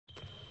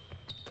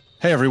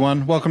Hey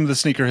everyone, welcome to the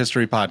Sneaker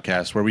History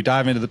Podcast, where we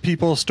dive into the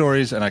people,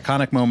 stories, and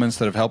iconic moments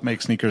that have helped make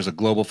sneakers a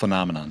global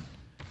phenomenon.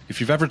 If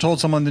you've ever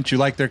told someone that you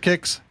like their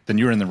kicks, then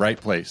you're in the right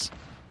place.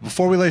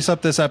 Before we lace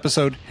up this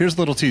episode, here's a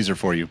little teaser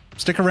for you.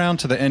 Stick around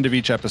to the end of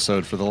each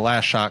episode for the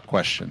last shot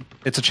question.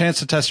 It's a chance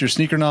to test your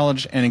sneaker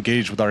knowledge and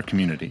engage with our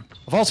community.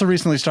 I've also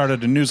recently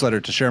started a newsletter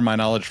to share my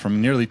knowledge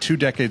from nearly 2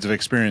 decades of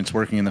experience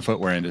working in the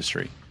footwear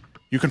industry.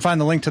 You can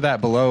find the link to that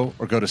below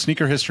or go to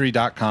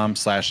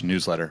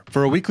sneakerhistory.com/newsletter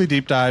for a weekly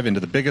deep dive into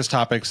the biggest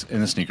topics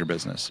in the sneaker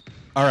business.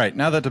 All right,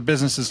 now that the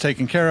business is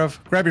taken care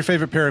of, grab your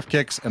favorite pair of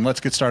kicks and let's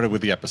get started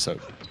with the episode.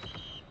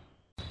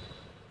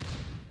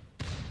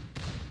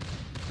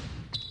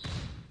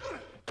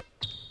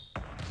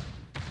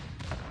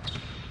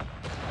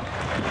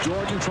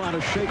 Jordan trying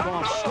to shake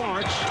off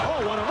Starks.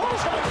 Oh, what a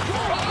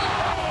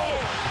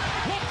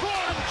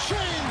LeBron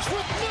James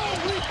with no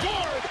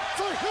regard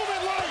for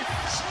human life.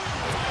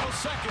 Final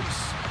seconds.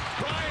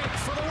 Bryant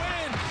for the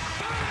win.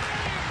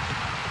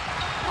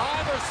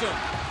 Iverson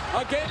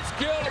against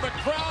Gill. The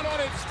crowd on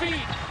its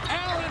feet.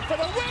 Allen for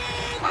the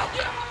win.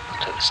 Welcome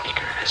to the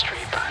Sneaker History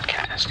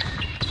Podcast.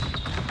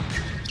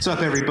 What's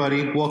up,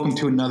 everybody? Welcome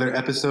to another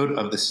episode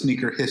of the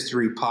Sneaker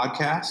History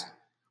Podcast.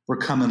 We're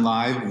coming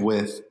live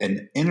with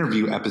an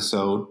interview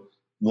episode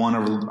one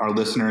of our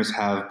listeners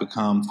have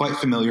become quite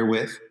familiar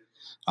with.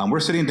 We're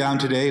sitting down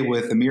today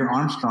with Amir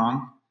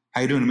Armstrong.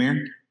 How you doing,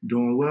 Amir?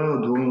 Doing well.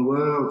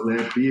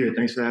 Glad to be here.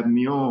 Thanks for having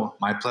me on.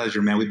 My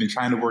pleasure, man. We've been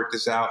trying to work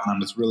this out, and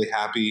I'm just really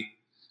happy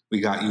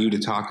we got you to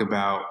talk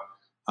about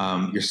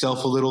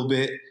yourself a little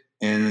bit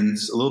and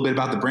a little bit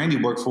about the brand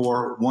you work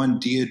for, One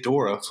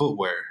Diadora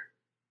Footwear.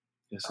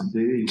 Yes,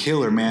 indeed.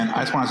 Killer, man.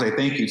 I just want to say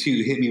thank you, too.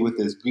 You hit me with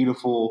this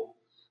beautiful,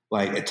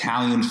 like,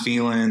 Italian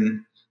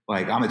feeling.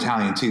 Like, I'm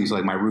Italian, too, so,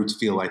 like, my roots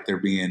feel like they're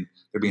being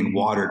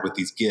watered with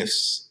these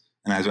gifts,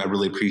 and I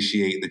really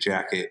appreciate the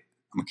jacket.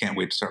 I can't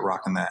wait to start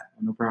rocking that.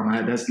 No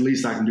problem. That's the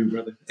least I can do,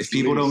 brother. If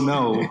people don't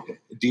know,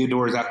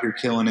 Diadora's out here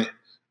killing it.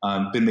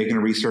 Been making a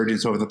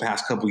resurgence over the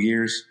past couple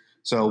years.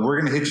 So we're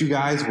going to hit you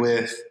guys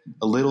with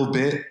a little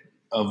bit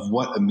of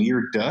what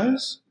Amir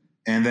does,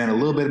 and then a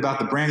little bit about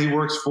the brand he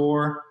works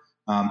for,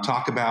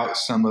 talk about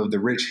some of the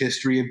rich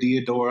history of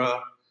Diadora.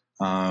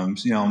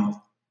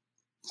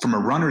 From a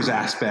runner's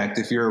aspect,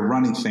 if you're a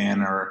running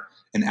fan or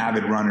an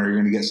avid runner, you're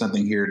going to get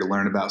something here to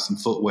learn about some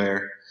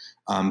footwear.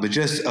 But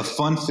just a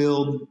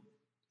fun-filled,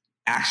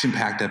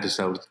 action-packed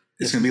episode.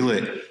 It's going to be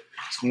lit.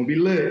 It's going to be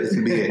lit. It's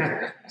going to be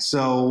good.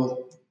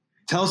 So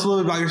tell us a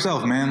little bit about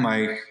yourself, man.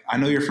 Like, I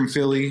know you're from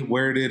Philly.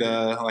 Where'd you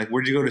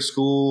go to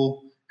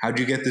school? How'd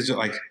you get this?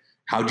 Like,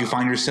 how'd you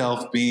find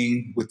yourself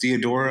being with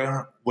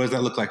Diadora? What does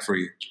that look like for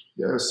you?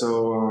 Yeah,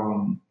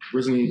 so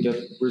originally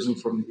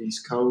from the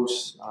East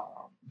Coast.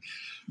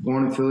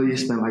 Born in Philly,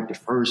 spent like the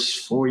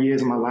first 4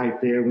 years of my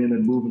life there. We ended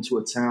up moving to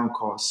a town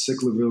called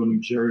Sicklerville, New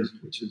Jersey,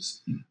 which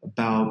is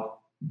about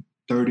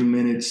 30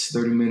 minutes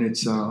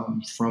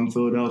from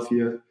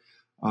Philadelphia.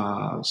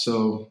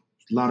 So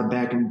a lot of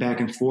back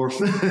and forth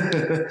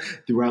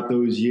throughout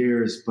those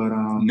years. But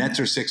Nets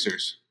or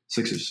Sixers?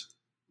 Sixers.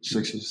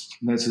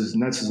 Nets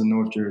is a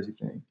North Jersey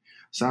thing.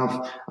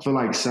 South, I feel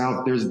like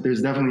South. There's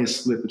definitely a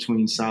split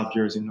between South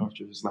Jersey and North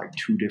Jersey. It's like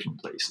two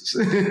different places.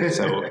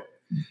 So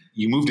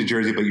you moved to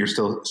Jersey, but you're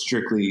still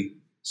strictly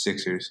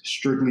Sixers.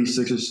 Strictly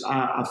Sixers.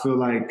 I feel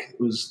like it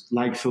was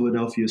like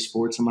Philadelphia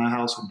sports in my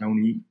house with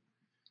don't eat.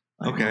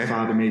 Like, okay. My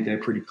father made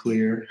that pretty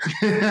clear.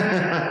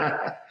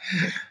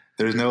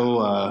 There's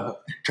no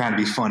trying to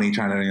be funny,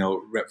 trying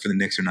to rep for the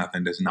Knicks or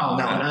nothing. There's no.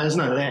 No, it's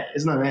none of that.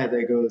 It's none of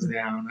that goes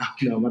down.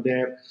 No, my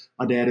dad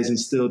has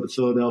instilled the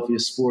Philadelphia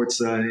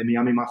sports in me.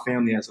 I mean, my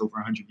family has over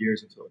 100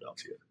 years in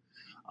Philadelphia.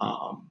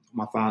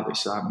 My father's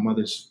side, my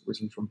mother's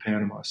originally from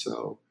Panama,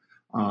 so.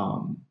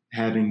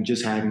 Having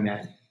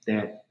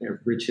that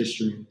rich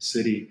history in the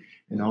city,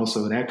 and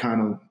also that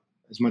kind of,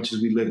 as much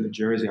as we live in New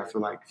Jersey, I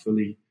feel like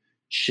Philly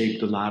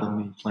shaped a lot of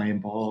me playing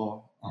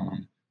ball.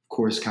 Of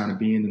course, kind of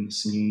being in the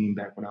scene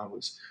back when I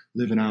was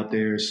living out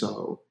there.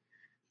 So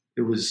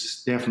it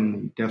was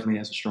definitely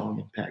has a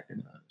strong impact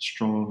and a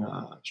strong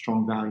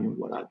value in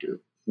what I do.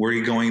 Were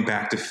you going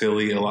back to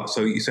Philly a lot?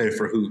 So you said it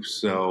for hoops.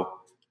 So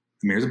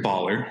Amir's a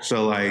baller.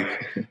 So,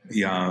 like,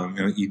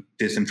 you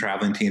did some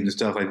traveling teams and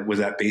stuff. Like, was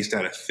that based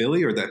out of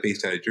Philly or was that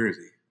based out of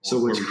Jersey? So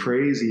what's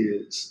crazy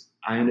is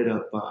I ended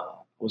up I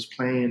was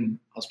playing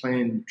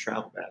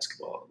travel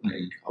basketball.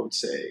 Like, I would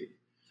say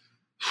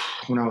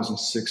when I was in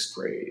 6th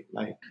grade.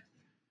 Like,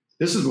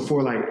 this is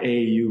before like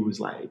AAU was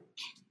like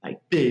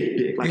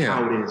big, like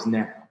how it is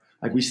now.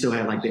 Like, we still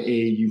had like the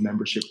AAU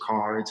membership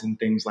cards and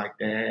things like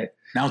that.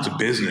 Now it's a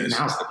business.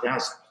 Now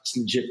it's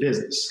legit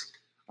business.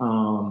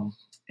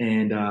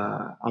 And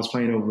I was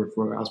playing over a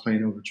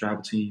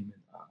travel team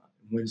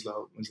in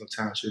Winslow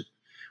Township,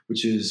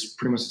 which is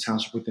pretty much a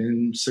township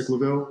within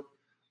Sicklerville.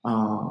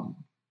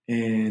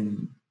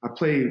 And I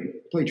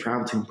played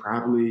travel team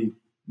probably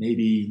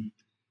maybe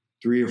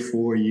 3 or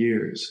 4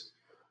 years.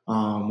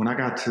 When I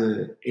got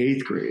to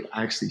 8th grade,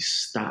 I actually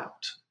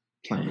stopped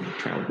playing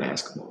travel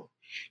basketball.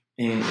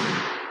 And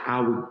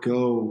I would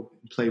go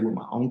and play with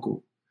my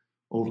uncle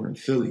over in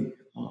Philly.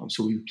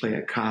 So we played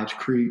at Codge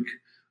Creek.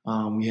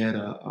 We had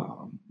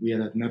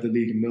another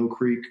league in Mill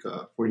Creek,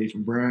 48th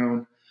and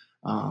Brown.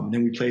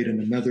 Then we played in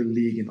another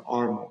league in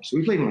Ardmore. So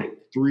we played in like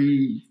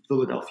 3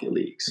 Philadelphia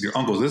leagues. Your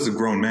uncles, this is a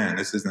grown man.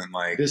 This isn't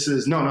like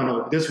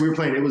no. This we were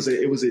playing. It was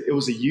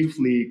a youth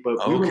league, but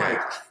we were like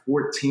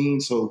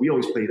 14, so we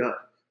always played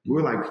up. We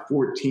were like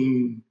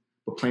 14,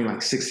 but playing like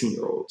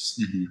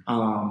 16-year-olds.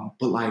 Mm-hmm.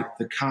 But like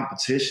the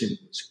competition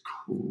was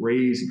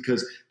crazy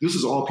because this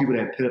was all people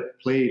that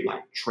played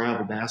like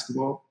travel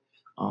basketball.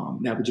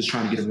 That were just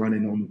trying to get a run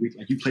in on the week.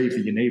 Like you played for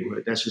your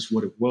neighborhood. That's just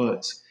what it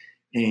was.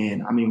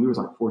 And I mean, we was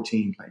like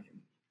 14 playing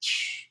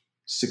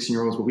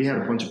 16-year-olds, but we had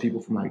a bunch of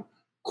people from like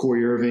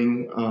Corey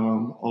Irving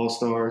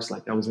All-Stars,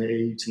 like that was an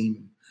AAU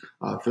team,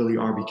 Philly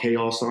RBK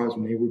All-Stars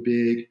when they were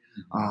big.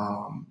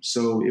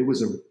 So it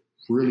was a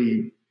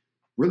really,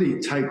 really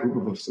tight group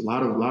of us. A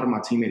lot of my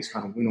teammates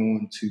kind of went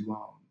on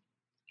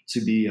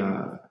to be,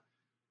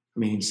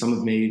 some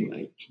have made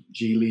like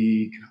G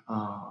League,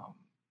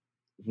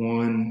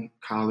 one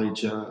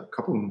college, a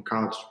couple of them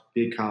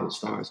big college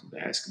stars in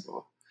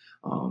basketball.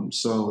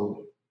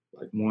 So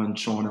like one,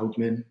 Sean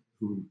Oakman,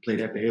 who played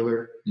at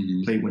Baylor,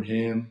 played with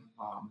him.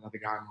 Another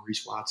guy,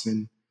 Maurice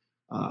Watson,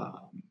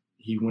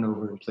 he went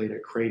over and played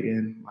at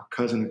Creighton. My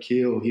cousin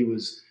Akil, he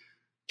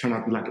turned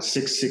out to be like a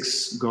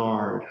 6'6"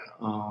 guard.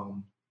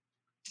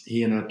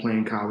 He ended up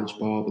playing college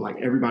ball, but like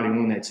everybody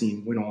on that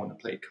team went on to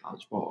play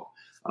college ball.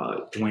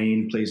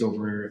 Dwayne plays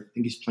over, I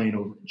think he's playing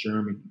over in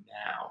Germany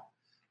now.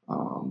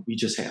 We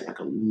just had like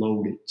a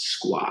loaded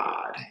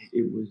squad.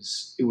 It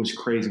was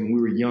crazy. When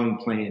we were young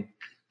playing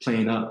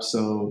up.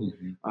 So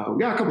we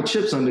got a couple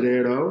chips under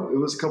there though. It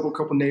was a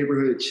couple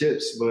neighborhood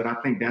chips, but I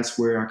think that's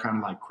where I kind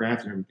of like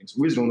crafted everything. So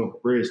we was going over the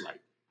bridge like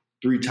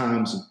 3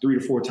 to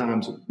 4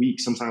 times a week.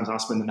 Sometimes I'll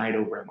spend the night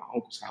over at my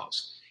uncle's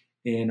house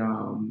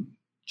and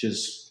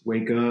just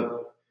wake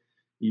up,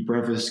 eat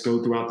breakfast,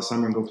 go throughout the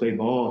summer and go play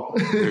ball.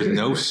 There's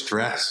no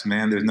stress,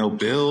 man. There's no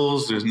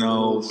bills. There's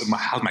no,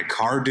 how's my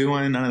car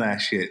doing? None of that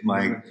shit.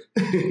 Like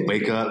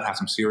wake up, have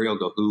some cereal,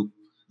 go hoop.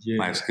 Yeah.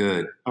 Life's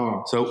good.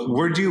 So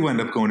where'd you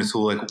end up going to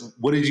school? Like,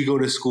 what did you go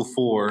to school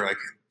for? Like,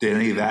 did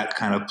any of that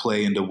kind of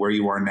play into where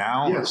you are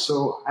now? Yeah,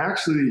 so I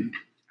actually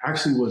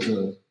was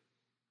a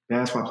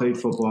basketball. I played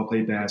football, I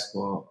played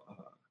basketball. I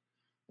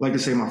like to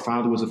say my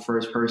father was the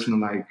first person to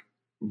like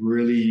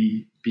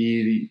really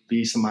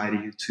be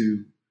somebody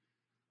to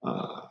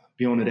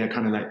be on that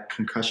kind of like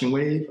concussion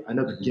wave. I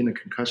ended up getting a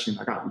concussion.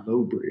 I got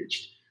low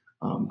bridged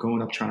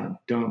going up trying to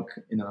dunk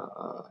in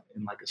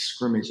like a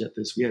scrimmage at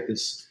this. We had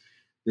this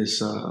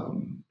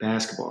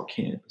basketball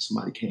camp.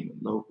 Somebody came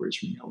and low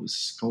bridged me. I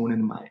was going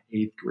into my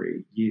 8th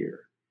grade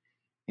year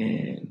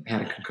and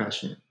had a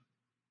concussion.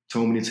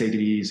 Told me to take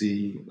it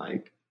easy,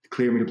 like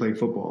cleared me to play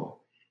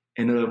football.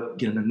 Ended up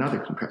getting another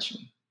concussion.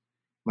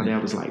 My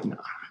dad was like, "Nah."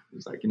 He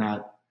was like,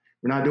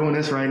 we're not doing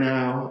this right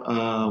now.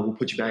 We'll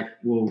put you back.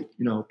 We'll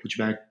put you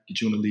back,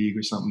 get you in the league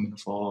or something in the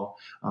fall,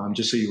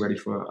 just so you're ready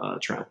for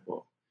travel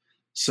ball.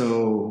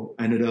 So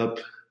I ended up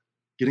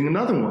getting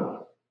another one.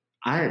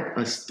 I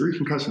had 3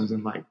 concussions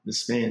in like the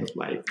span of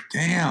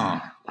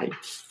like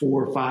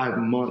 4 or 5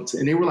 months,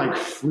 and they were like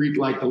freak.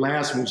 Like the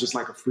last one was just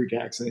like a freak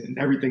accident, and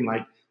everything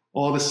like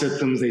all the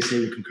symptoms they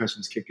say with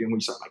concussions kick in when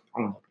you start like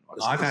throwing up. And all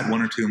this I've had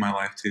 1 or 2 in my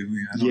life too.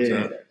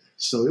 Yeah.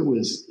 So it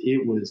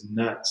was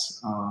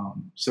nuts.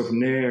 So from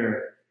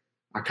there,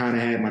 I kind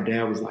of had my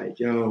dad was like,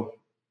 "Yo,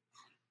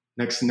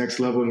 next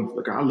level." And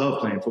like I love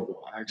playing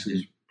football. I actually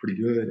was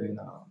pretty good, and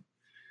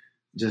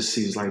just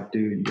he was like,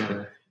 "Dude,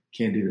 you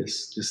can't do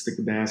this. Just stick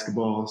to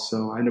basketball."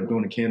 So I ended up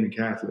going to Camden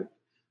Catholic.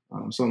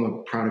 So I'm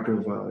a product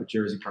of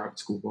Jersey private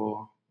school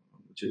ball,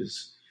 which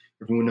is,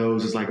 everyone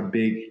knows, is like a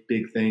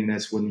big thing.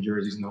 That's what New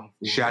Jersey's known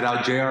for. Shout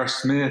out J.R.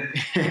 Smith.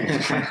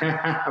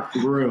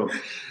 For real.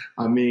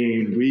 I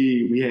mean,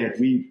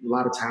 a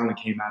lot of talent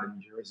came out of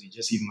New Jersey,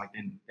 just even like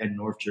in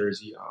North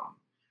Jersey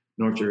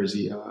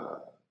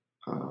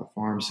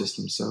farm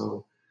system.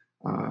 So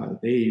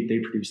they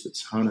produced a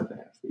ton of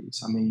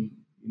athletes. I mean,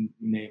 you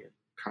name it.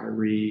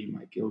 Kyrie,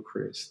 Mike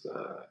Gilchrist,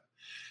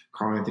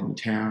 Karl Anthony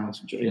Towns,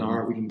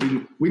 JR. We can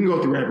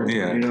go through everyone.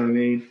 Yeah. You know what I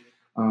mean?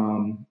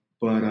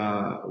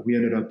 But we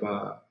ended up.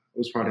 I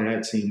was part of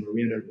that team where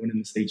we ended up winning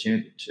the state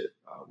championship.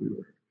 We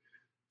were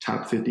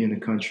top 50 in the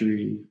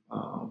country.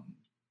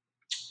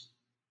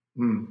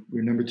 We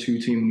were number 2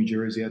 team in New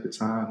Jersey at the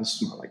time. This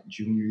was my like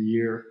junior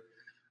year.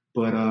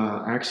 But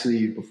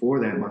actually, before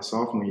that, my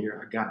sophomore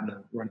year, I got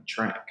into running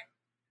track.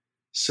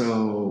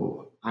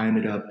 So I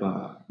ended up,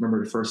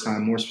 remember the first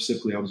time, more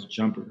specifically, I was a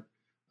jumper.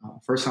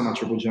 First time I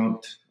triple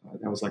jumped,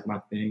 that was like my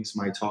thing.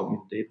 Somebody taught me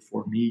the day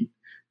before meet.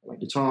 Like,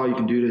 you're tall, you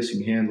can do this,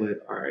 you can handle it.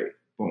 All right,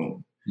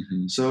 boom.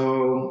 Mm-hmm.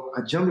 So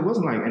I jumped. It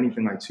wasn't like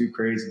anything like too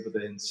crazy, but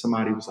then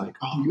somebody was like,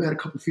 "Oh, you had a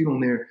couple feet on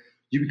there.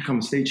 You become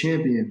a state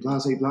champion,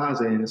 blase, blase."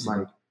 And it's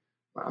like,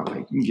 wow,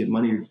 like you can get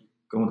money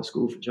going to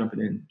school for jumping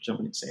in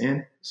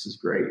sand. This is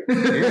great. Yeah,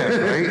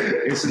 right.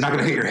 It's not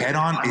gonna hit your head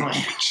on.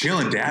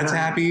 Chilling. Dad's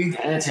happy.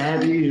 Dad's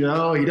happy. You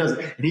know, he doesn't,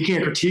 and he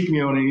can't critique me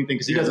on anything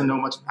because he doesn't know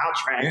much about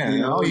track. Yeah, you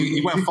know,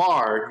 you went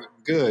far.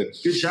 Good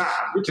job.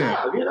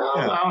 You know,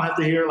 I don't have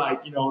to hear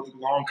like, you know, the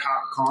long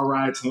car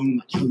rides home.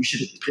 Like, you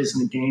should have did this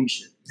in the game.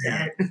 Shit.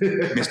 Yeah.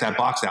 Missed that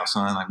box out,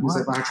 son. Like,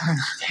 what?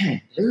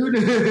 Dang,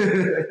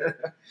 dude.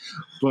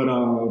 But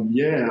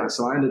yeah,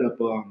 so I ended up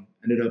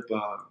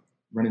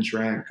running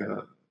track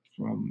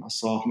from my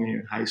sophomore year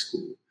in high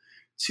school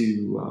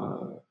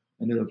to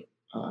ended up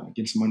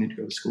getting some money to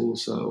go to school.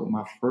 So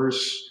my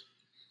first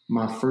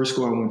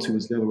school I went to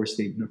was Delaware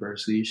State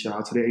University. Shout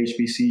out to the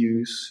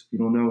HBCUs. You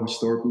don't know,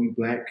 historically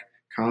black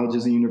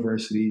colleges and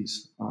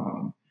universities.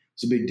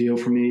 It's a big deal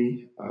for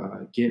me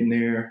getting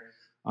there.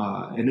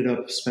 Ended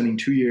up spending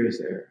 2 years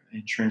there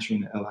and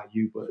transferring to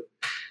LIU. But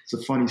it's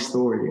a funny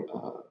story.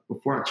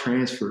 Before I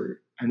transferred,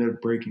 I ended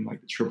up breaking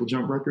like the triple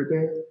jump record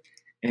there.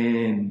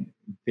 And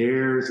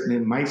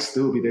it might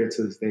still be there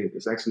to this day.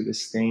 There's actually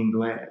this stained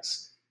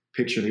glass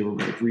picture. They were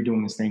like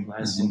redoing the stained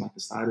glass on like the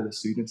side of the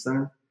student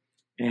center.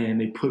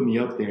 And they put me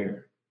up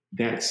there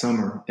that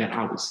summer that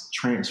I was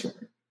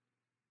transferring.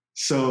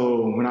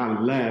 So when I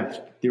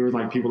left, there were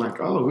like people like,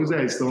 oh, who's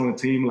that? He's still on the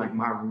team. Like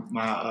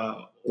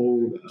my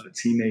old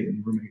teammate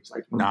and roommate was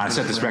like, no, I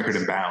set this record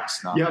in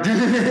bounce. No. Yep.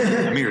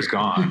 Amir's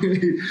gone.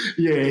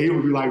 Yeah, he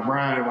would be like,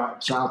 Brian,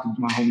 shout out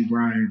to my homie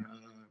Brian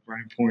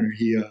Pointer.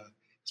 He's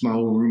my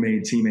old roommate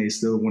and teammate,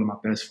 still one of my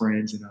best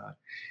friends. And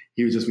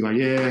he would just be like,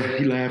 yeah,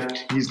 he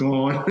left. He's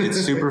gone. It's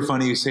super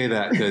funny you say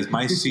that because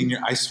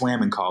I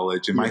swam in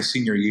college, and my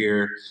senior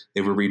year,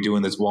 they were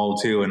redoing this wall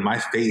too, and my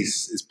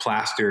face is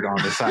plastered on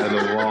the side of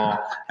the wall.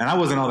 And I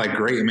wasn't all that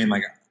great. I mean,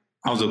 like,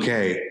 I was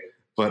okay.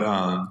 But,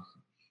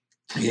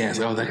 yeah,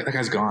 so that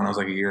guy's gone. I was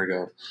like a year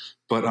ago.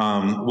 But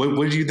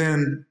what did you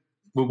then,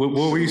 what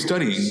were you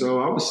studying?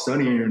 So I was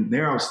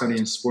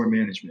studying sport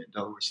management at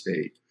Delaware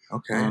State.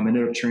 Okay.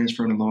 Ended up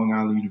transferring to Long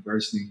Island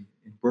University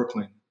in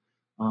Brooklyn.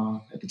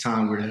 At the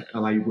time, we're the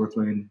LIU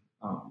Brooklyn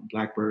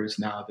Blackbirds.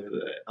 Now they're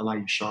the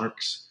LIU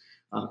Sharks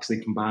because they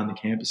combined the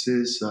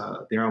campuses.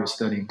 There I was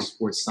studying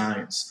sports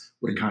science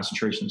with a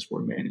concentration in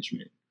sport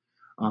management.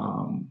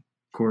 Of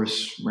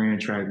course, ran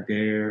track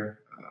there.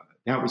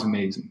 That was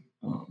amazing.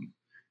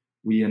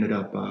 We ended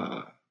up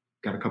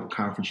got a couple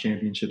conference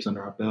championships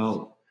under our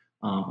belt.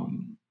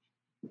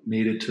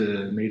 Made it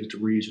to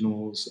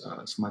regionals.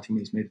 Some of my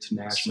teammates made it to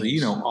nationals. So you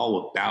know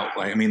all about,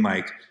 like, I mean,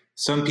 like,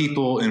 some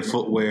people in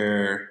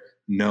footwear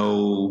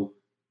know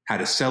how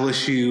to sell a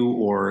shoe,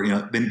 or, you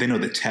know, they know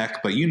the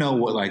tech, but you know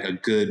what like a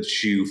good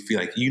shoe feel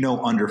like. You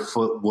know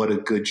underfoot what a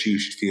good shoe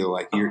should feel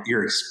like.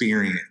 You're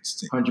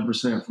experienced.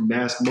 100% from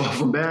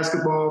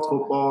basketball,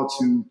 football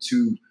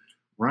to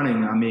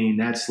running. I mean,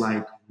 that's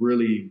like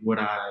really what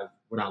I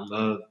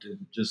loved,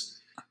 and just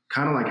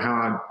kind of like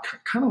how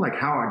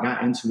I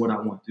got into what I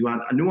want to do.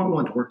 I knew I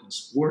wanted to work in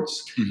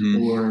sports,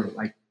 or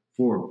like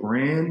for a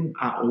brand.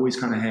 I always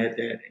kind of had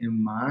that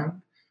in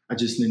mind. I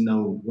just didn't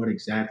know what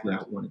exactly I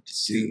wanted to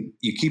do.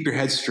 You keep your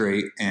head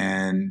straight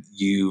and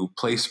you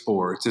play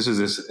sports. This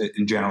is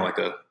in general like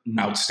a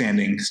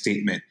outstanding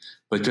statement.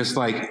 But just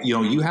like, you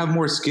know, you have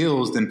more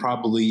skills than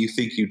probably you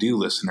think you do,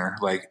 listener.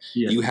 Like,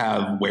 you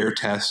have wear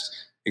test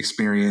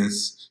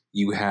experience.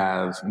 You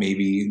have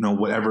maybe, you know,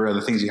 whatever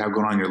other things you have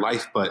going on in your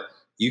life. But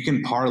you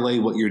can parlay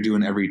what you're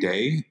doing every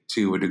day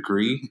to a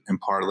degree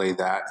and parlay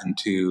that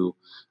into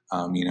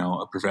you know,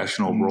 a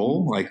professional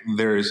role. Like,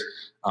 there's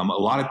a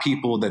lot of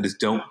people that just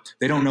don't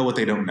know what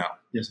they don't know.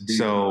 Yes, indeed.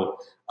 So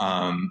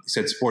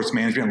said sports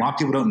management. A lot of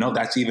people don't know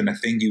that's even a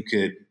thing you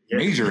could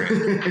major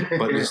in.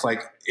 But it's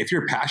like, if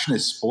you're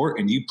passionate sport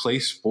and you play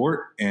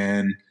sport,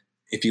 and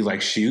if you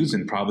like shoes,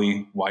 and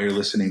probably why you're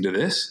listening to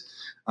this,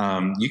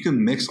 you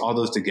can mix all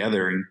those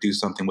together and do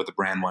something with a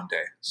brand one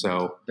day.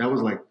 So that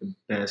was like the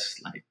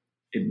best, like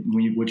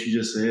what you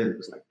just said, it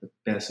was like the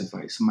best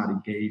advice somebody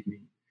gave me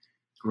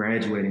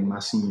graduating my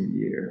senior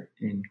year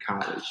in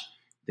college.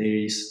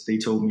 They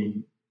told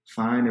me,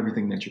 find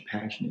everything that you're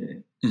passionate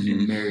in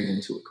and marry it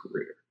into a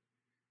career.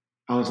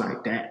 I was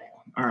like, that.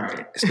 All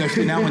right.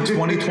 Especially now in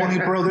 2020,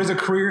 bro, there's a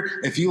career.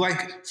 If you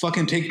like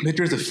fucking take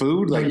pictures of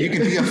food, like, you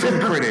can be a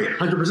food critic.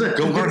 100%.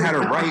 Go learn how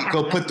to write.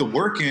 Go put the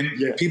work in.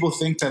 Yeah. People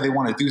think that they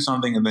want to do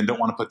something and then don't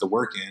want to put the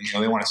work in. You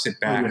know, they want to sit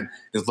back and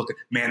just look at,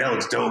 man, that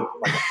looks dope.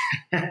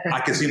 Like, I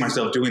can see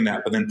myself doing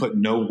that, but then put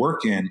no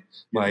work in.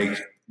 Like,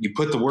 you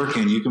put the work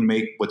in, you can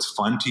make what's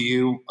fun to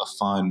you a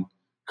fun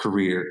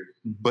career.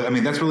 But I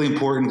mean, that's really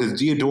important,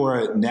 because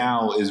Diadora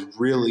now is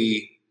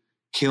really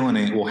killing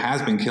it. Well,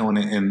 has been killing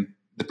it in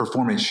the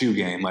performance shoe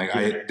game. Like,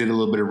 I did a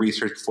little bit of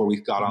research before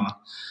we got on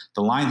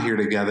the line here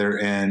together,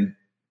 and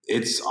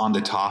it's on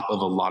the top of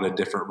a lot of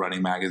different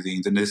running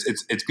magazines, and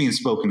it's being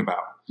spoken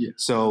about. Yeah.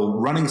 So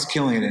running's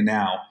killing it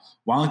now.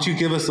 Why don't you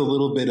give us a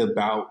little bit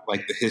about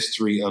like the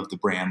history of the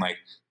brand, like,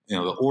 you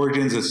know, the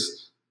origins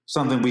is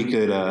something we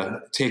could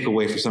take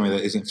away for somebody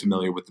that isn't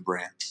familiar with the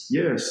brand.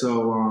 Yeah.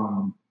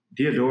 So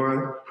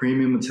Diadora,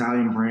 premium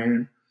Italian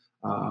brand.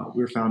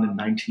 We were founded in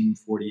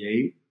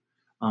 1948.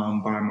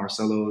 by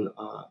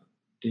Marcelo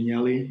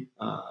Daniele.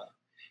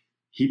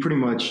 He pretty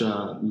much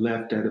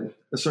left at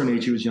a certain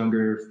age. He was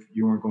younger. If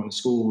you weren't going to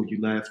school,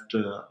 you left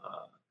to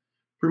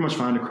pretty much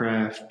find a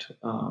craft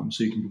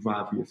so you can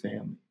provide for your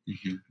family.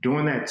 Mm-hmm.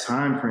 During that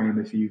time frame,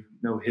 if you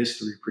know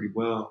history pretty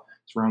well,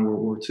 it's around World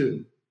War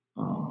II.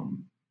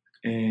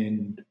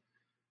 And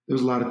there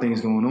was a lot of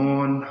things going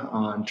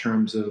on in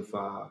terms of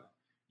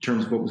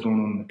what was going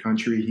on in the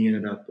country. He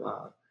ended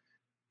up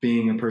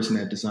being a person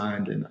that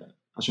designed, and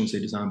I shouldn't say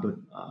designed, but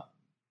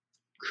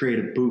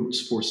created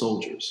boots for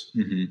soldiers.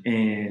 Mm-hmm.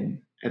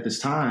 And at this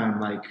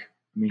time,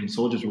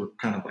 soldiers were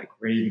kind of like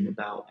raving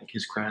about like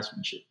his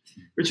craftsmanship.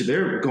 Richard,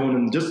 they're going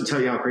in, just to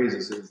tell you how crazy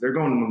this is, they're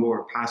going in the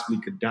war, possibly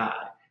could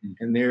die.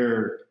 Mm-hmm. And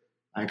they're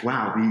like,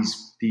 wow,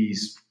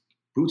 these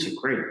boots are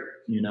great,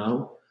 you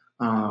know?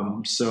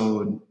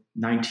 So in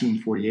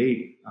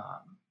 1948,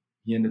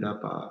 he ended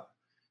up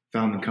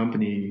founding a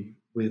company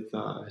with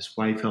his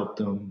wife helped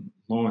them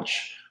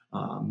launch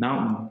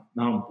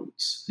mountain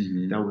boots.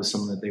 Mm-hmm. That was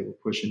something that they were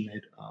pushing.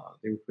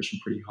 They were pushing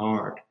pretty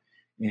hard,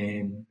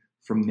 and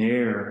from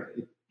there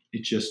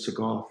it just took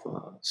off.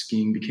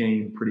 Skiing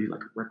became pretty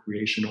like a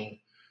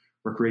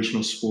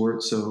recreational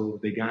sport. So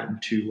they got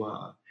into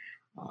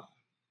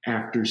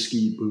after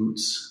ski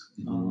boots,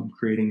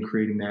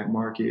 creating that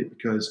market,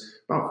 because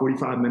about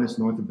 45 minutes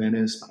north of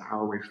Venice, about an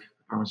hour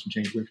and some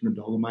change away from the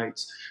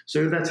Dolomites.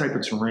 So that type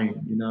of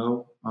terrain, you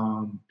know.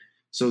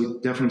 So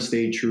definitely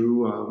stayed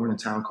true. We're in a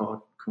town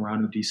called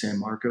Carano di San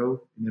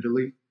Marco in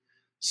Italy.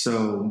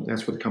 So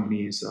that's where the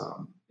company is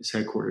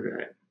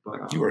headquartered at.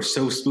 But you are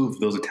so smooth with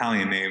those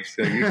Italian names.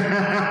 I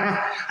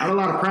had a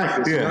lot of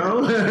practice, you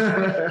know.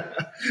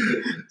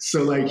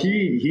 So like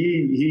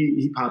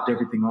he popped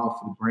everything off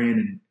for the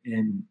brand,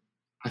 and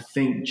I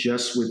think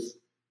just with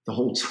the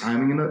whole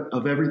timing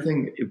of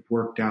everything, it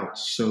worked out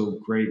so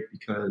great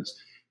because,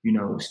 you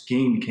know,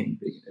 skiing became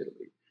big in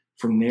Italy.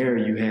 From there,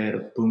 you had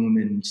a boom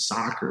in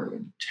soccer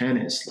and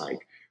tennis.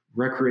 Like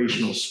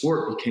recreational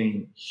sport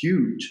became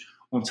huge.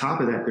 On top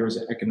of that, there was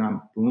an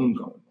economic boom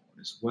going on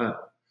as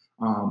well.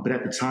 But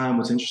at the time,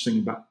 what's interesting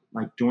about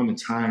like during the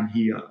time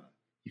he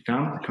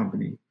founded the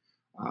company,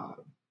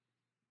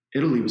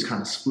 Italy was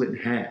kind of split in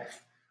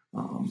half,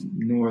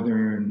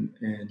 northern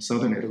and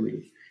southern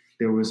Italy.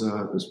 There was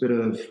a bit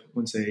of, I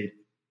wouldn't say,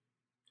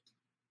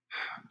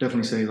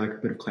 definitely say like a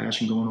bit of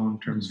clashing going on in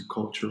terms of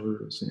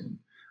cultures, and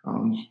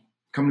the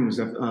country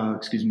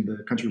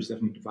was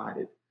definitely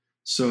divided.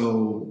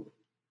 So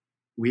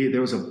there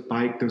was a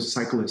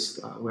cyclist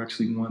who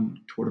actually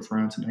won Tour de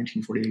France in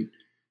 1948.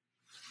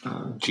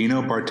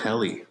 Gino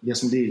Bartelli.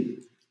 Yes,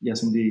 indeed,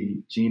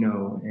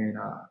 Gino. And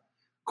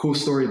cool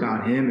story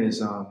about him is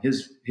him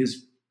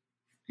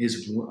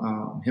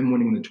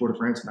winning the Tour de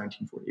France in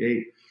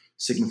 1948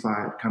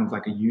 signified kind of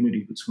like a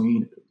unity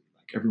between it.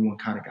 Like everyone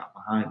kind of got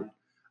behind it.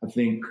 I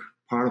think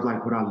part of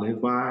like what I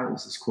live by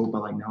is this quote by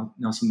like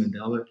Nelson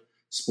Mandela: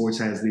 "Sports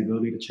has the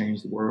ability to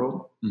change the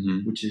world,"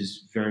 which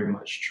is very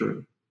much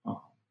true.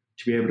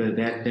 To be able to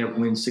that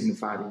win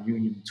signified a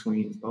union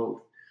between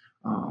both,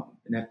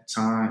 and at the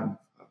time,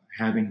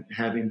 having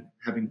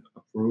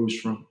uprose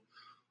from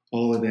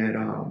all of that.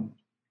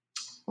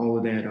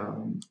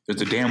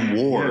 There's a damn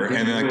war,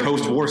 and then like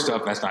post-war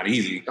stuff. That's not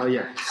easy. Oh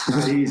yeah,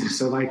 not easy.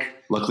 So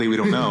like, luckily we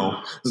don't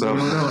know. So we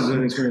don't know. It's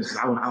an experience.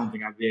 I don't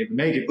think I'd be able to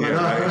make it. But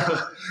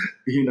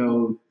you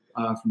know,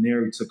 from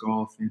there we took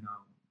off, and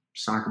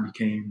soccer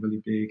became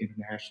really big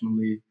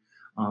internationally.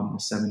 In the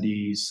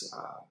 70s,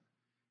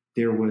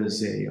 there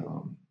was a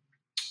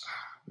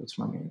what's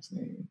my man's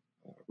name?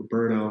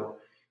 Roberto.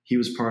 He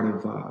was part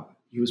of.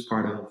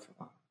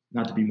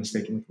 Not to be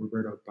mistaken with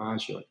Roberto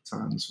Baggio at the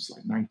time. This was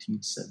like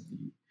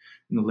 1970,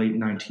 in the late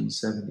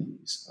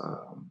 1970s.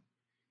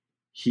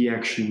 He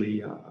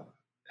actually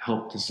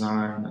helped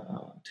design,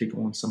 take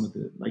on some of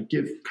the, like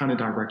give kind of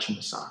direction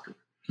to soccer.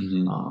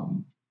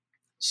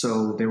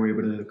 So they were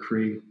able to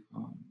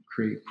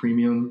create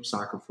premium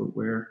soccer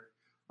footwear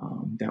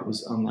that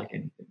was unlike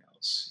anything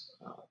else.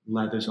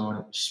 Leathers on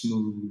it was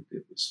smooth.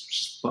 It was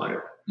just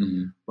butter.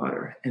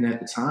 And at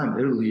the time,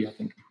 Italy, I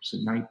think it was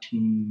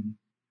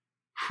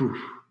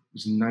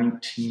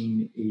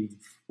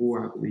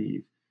 1984, I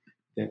believe,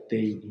 that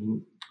they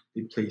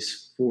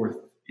placed fourth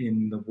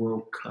in the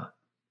World Cup.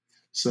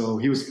 So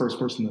he was the first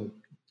person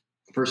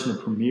to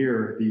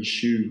premiere these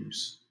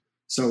shoes.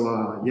 So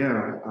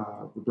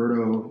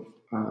Roberto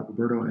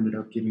ended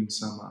up giving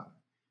some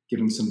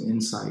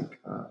insight.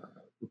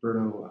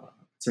 Roberto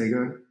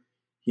Tega,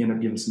 he ended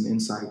up giving some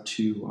insight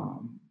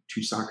to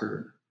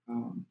soccer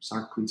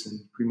cleats,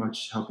 and pretty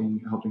much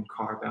helping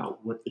carve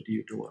out what the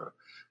Diadora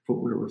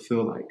footwear would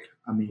feel like.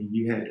 I mean,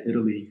 you had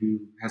Italy,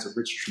 who has a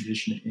rich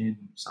tradition in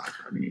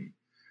soccer. I mean,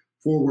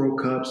 4 World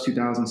Cups,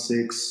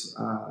 2006,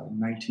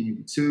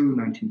 1982,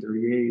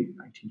 1938,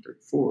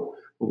 1934,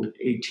 but with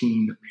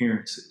 18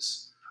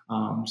 appearances.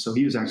 So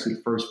he was actually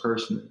the first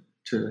person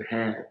to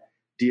have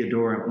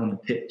Diadora on the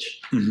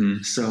pitch.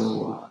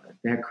 So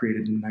that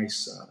created a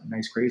nice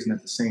craze. And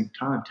at the same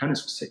time,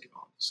 tennis was taking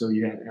off. So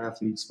you had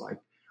athletes like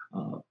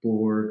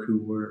Borg,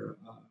 who were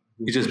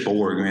He's just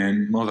Borg,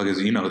 man.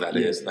 Motherfuckers, you know what that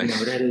is. Like, you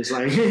know, that is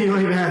like, you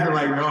don't even have to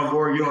like run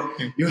Borg. You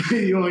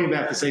don't even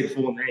have to say the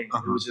full name.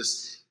 It was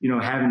just,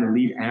 having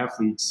elite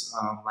athletes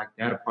like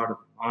that a part of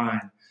the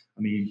line.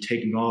 I mean,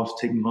 taking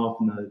off in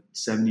the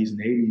 70s and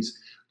 80s.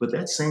 But at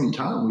that same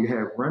time, we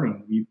had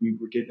running. We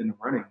were getting into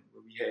running.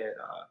 We had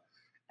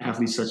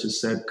athletes such as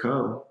Seb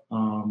Coe,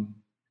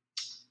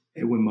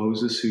 Edwin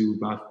Moses, who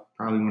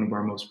probably one of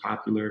our most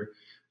popular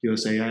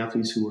USA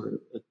athletes who were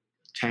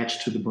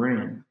attached to the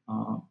brand.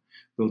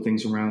 Build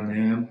things around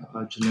them.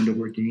 Jalindo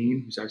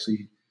Bordine, who's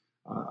actually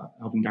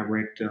helping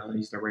direct.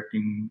 He's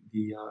directing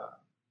the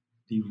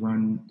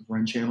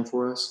run channel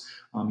for us.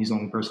 He's the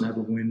only person to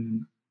ever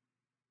win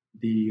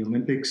the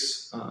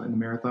Olympics in the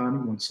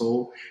marathon. He won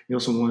Seoul. He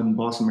also won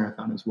Boston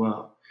Marathon as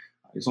well.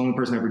 He's the only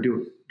person to ever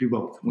do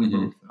both, win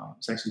both.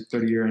 It's actually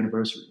 30-year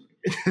anniversary.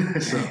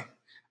 So,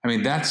 I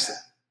mean, that's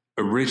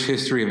a rich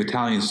history of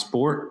Italian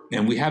sport,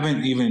 and we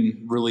haven't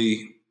even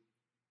really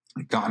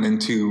gotten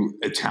into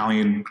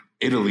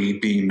Italy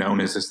being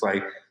known as this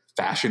like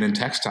fashion and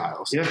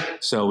textiles. Yeah.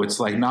 So it's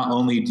like not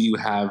only do you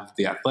have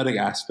the athletic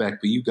aspect,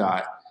 but you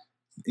got,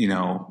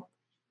 not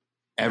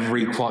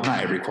every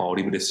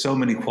quality, but there's so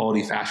many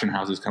quality fashion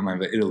houses coming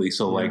out of Italy.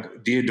 So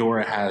like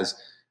Diadora has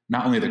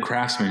not only the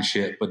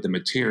craftsmanship, but the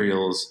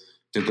materials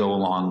to go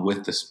along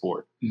with the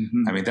sport.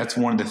 Mm-hmm. I mean, that's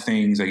one of the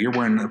things. Like, you're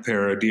wearing a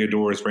pair of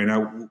Diadoras right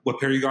now. What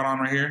pair you got on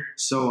right here?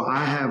 So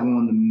I have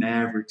on the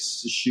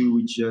Mavericks, the shoe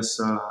we just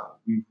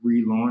we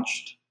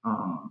relaunched,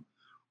 a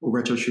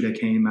retro shoe that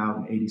came out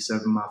in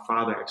 '87. My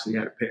father actually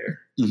had a pair.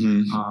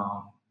 Mm-hmm.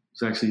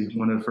 It's actually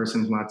one of the first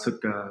things when I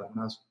took when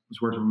I was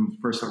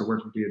first started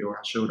working with Diadora.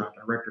 I showed our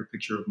director a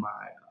picture of my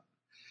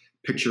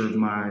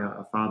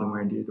father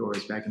wearing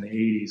Diadoras back in the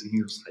 '80s, and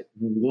he was like,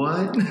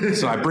 "What?"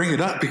 So I bring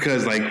it up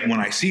because, like, when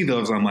I see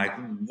those, I'm like,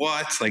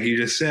 "What?" Like you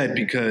just said,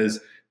 because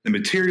the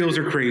materials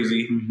are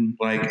crazy. Mm-hmm.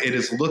 Like, it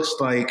just looks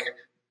like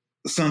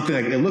something.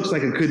 Like, it looks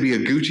like it could be a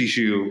Gucci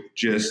shoe.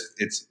 Just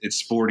it's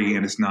sporty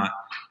and it's not.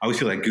 I always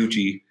feel like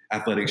Gucci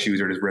athletic shoes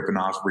are just ripping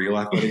off real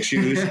athletic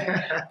shoes,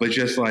 but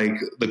just like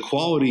the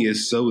quality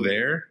is so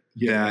there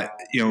that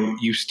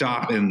you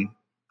stop and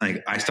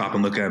like I stop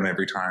and look at them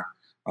every time.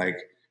 Like,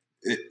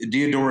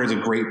 Diadora is a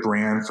great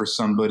brand for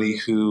somebody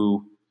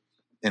who,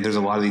 and there's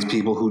a lot of these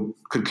people who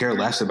could care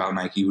less about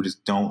Nike, who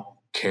just don't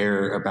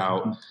care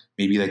about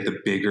maybe like the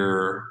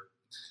bigger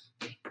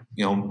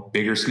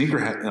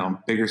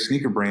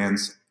sneaker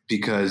brands,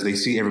 because they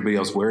see everybody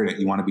else wearing it.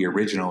 You want to be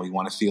original. You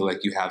want to feel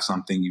like you have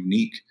something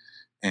unique.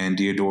 And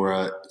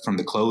Diadora, from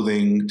the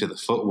clothing to the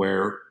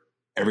footwear,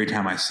 every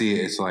time I see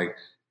it, it's like,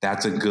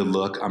 that's a good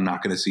look. I'm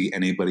not going to see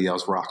anybody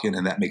else rocking,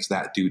 and that makes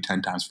that dude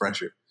 10 times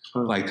fresher.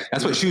 Like,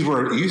 that's what shoes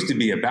used to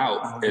be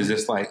about, is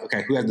just like,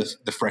 okay, who has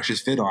the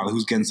freshest fit on?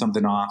 Who's getting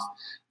something off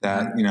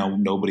that,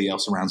 nobody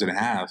else around's going to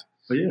have?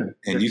 But yeah.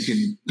 And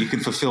you can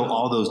fulfill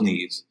all those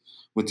needs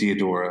with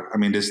Diadora. I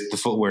mean, the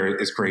footwear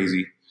is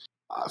crazy.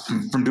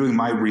 From doing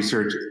my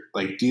research,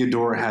 like,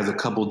 Diadora has a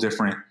couple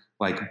different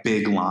like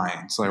big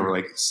lines,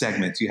 like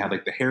segments. You have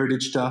like the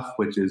heritage stuff,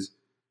 which is,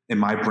 in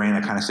my brain,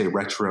 I kind of say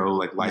retro,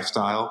 like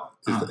lifestyle.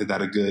 Is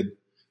that a good?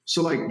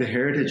 So like the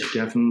heritage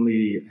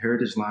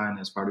line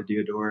as part of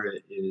Diadora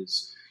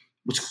is,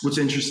 what's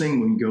interesting,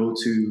 when you go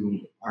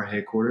to our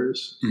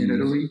headquarters in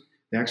Italy,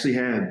 they actually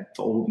had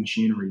the old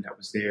machinery that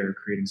was there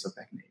creating stuff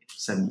back in the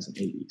 70s and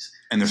 80s.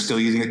 And they're still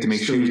using it to make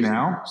shoes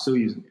now? Still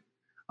using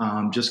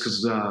it. Just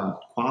because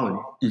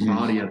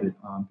quality of it,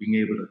 being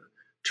able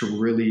to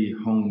really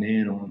hone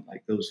in on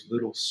like those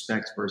little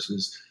specs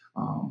versus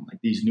like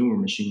these newer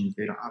machines.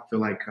 I feel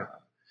like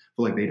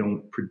they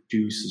don't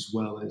produce as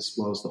well as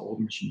the old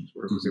machines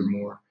were, because there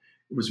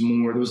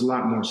was a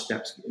lot more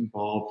steps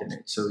involved in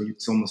it. So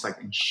it's almost like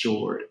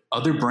insured.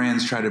 Other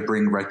brands try to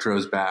bring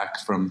retros back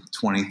from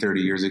 20,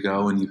 30 years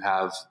ago, and you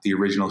have the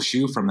original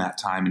shoe from that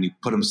time and you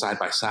put them side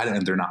by side, and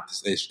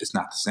it's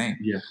not the same.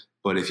 Yeah.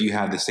 But if you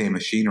have the same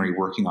machinery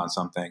working on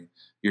something,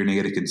 you're going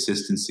to get a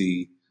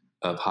consistency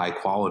of high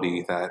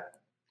quality that,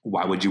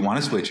 why would you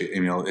want to switch it?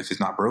 If it's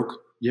not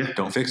broke,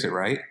 don't fix it,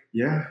 right?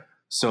 Yeah.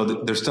 So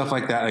there's stuff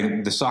like that.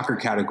 Like the soccer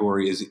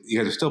category is, you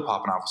guys are still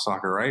popping off of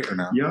soccer, right? Or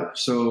no? Yep.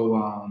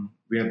 So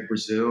we have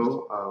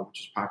Brazil, which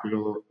is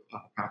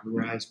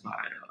popularized by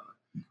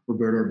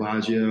Roberto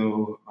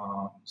Baggio,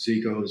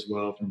 Zico as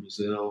well from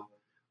Brazil.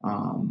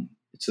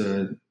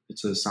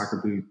 It's a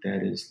soccer boot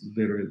that is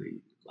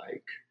literally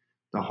like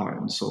the heart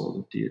and soul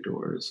of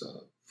Diadora's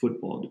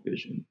football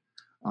division.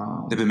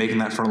 They've been making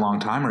that for a long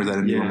time, or is that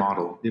a newer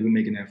model? They've been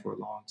making that for a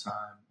long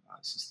time,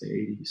 since the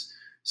 80s.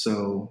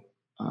 So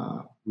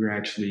we're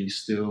actually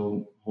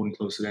still holding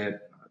close to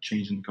that,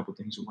 changing a couple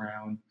things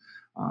around,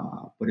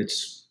 but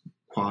it's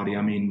quality.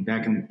 I mean,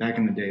 back in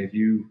the day, if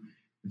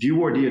you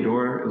wore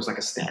Diadora, it was like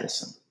a status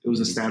symbol. It was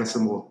a status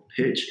symbol of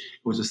pitch.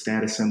 It was a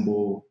status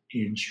symbol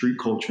in street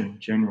culture in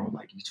general.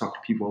 Like, you talk to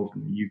people over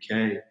in the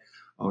UK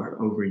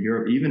or over in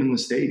Europe, even in the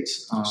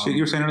States. Shit,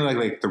 you were saying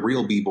like the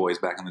real B-boys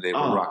back in the day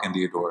were rocking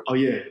Diadora. Oh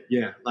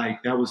yeah.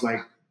 Like, that was like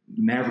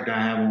the Maverick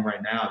I have on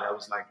right now. That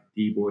was like a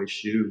D-boy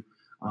shoe.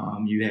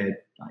 You had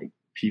like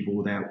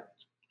people that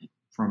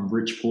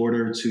Rich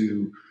Porter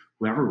to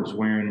whoever was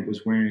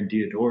wearing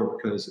Diadora,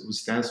 because it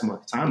was at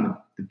the time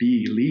the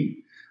B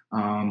Elite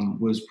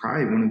was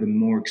probably one of the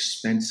more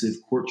expensive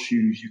court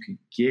shoes you could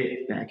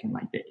get back in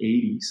like the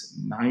 80s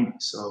and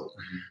 90s. So,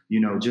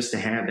 just to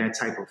have that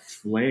type of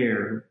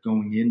flair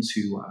going in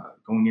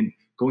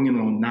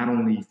on not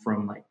only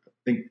from like,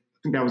 I think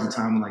that was the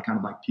time when like kind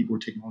of like people were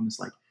taking on this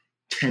like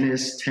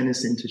tennis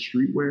into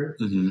streetwear.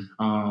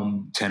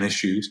 Tennis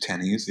shoes,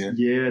 tennies, yeah.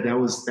 Yeah, that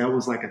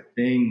was like a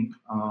thing.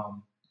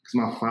 Because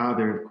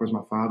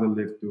my father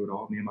lived through it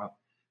all. Me and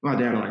my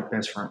dad are like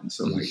best friends,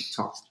 so like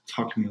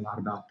talk to me a lot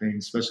about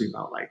things, especially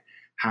about like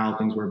how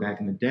things were back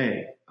in the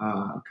day.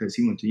 Because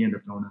he ended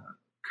up going to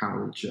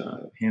college,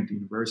 Hampton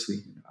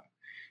University, and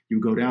you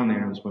would go down there,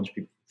 and there was a bunch of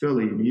people from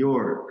Philly, New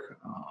York,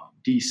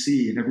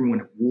 DC, and everyone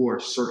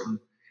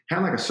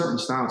had like a certain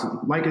style to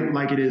like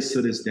it is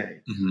to this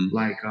day.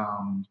 Like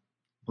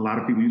a lot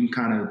of people, you can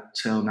kind of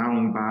tell not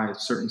only by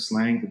certain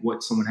slang, but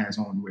what someone has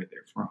on, where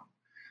they're from.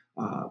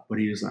 But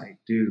he was like,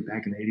 dude,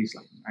 back in the 80s,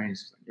 like the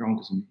 90s, like your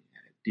uncles and me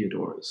had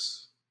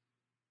Diadoras.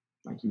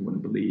 Like you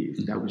wouldn't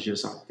believe. That was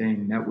just our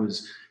thing. That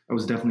was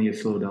definitely a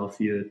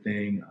Philadelphia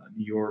thing.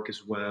 New York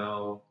as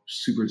well.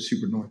 Super,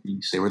 super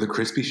Northeast. They were the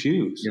crispy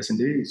shoes. Yes,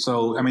 indeed.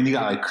 So, I mean, you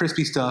got like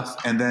crispy stuff,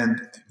 and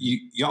then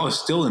y'all are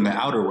still in the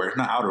outerwear.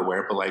 Not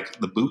outerwear, but like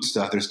the boot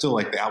stuff. There's still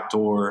like the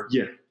outdoor.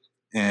 Yeah.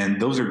 And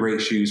those are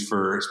great shoes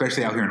for,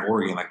 especially out here in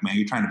Oregon. Like, man,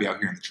 you're trying to be out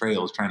here in the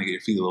trails, trying to get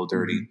your feet a little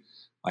dirty.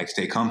 Like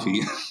stay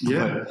comfy.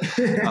 Yeah.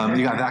 But,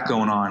 you got that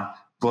going on.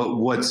 But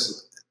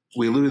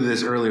we alluded to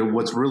this earlier,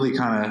 what's really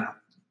kind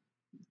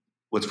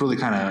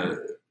of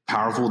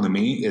powerful to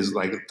me is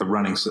like the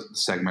running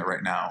segment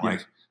right now. Yeah.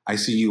 Like I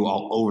see you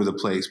all over the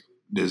place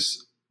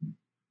just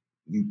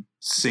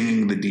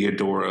singing the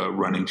Diadora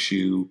running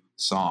shoe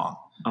song.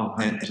 Oh,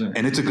 100%.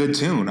 And it's a good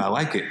tune. I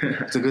like it.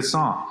 It's a good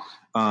song.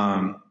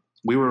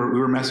 We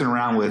were messing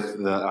around with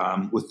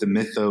the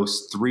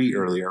Mythos 3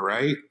 earlier,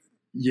 right?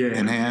 Yeah.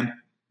 In hand.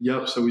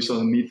 Yep. So we saw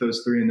the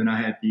Mythos 3, and then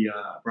I had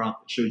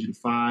showed you the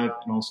 5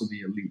 and also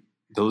the Elite.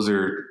 Those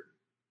are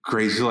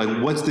crazy. So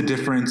like, what's the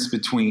difference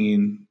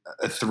between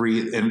a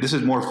 3? And this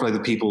is more for like the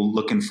people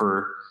looking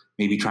for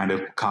maybe trying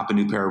to cop a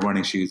new pair of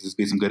running shoes. This would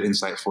be some good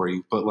insight for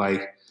you. But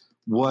like,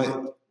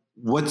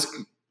 what's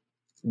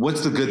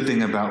the good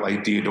thing about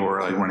like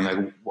Diadora, like running?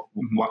 Like,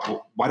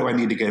 why do I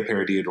need to get a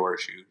pair of Diadora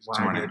shoes? Why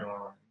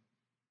Diadora?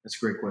 That's a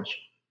great question.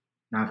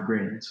 Not a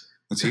great answer.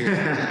 Let's hear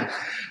it.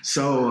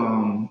 So,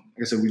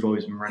 like I said, we've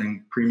always been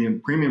running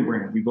premium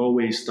brand. We've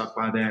always stuck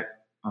by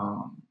that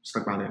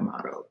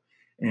motto.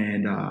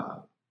 And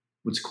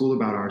what's cool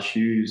about our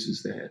shoes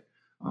is that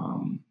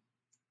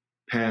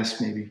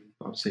past maybe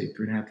I would say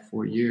 3.5 to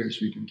 4 years,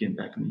 we've been getting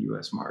back in the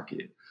U.S.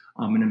 market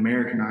and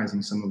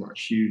Americanizing some of our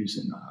shoes.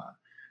 And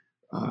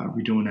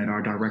we're doing that.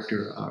 Our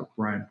director,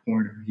 Brian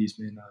Pointer, he's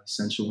been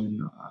essential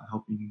in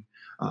helping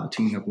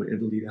teaming up with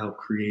Italy to help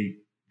create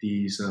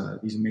these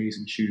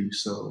amazing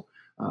shoes. So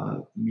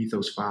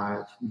Mythos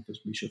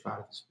Blue Shield 5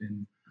 has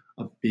been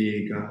a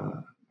big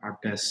our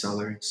best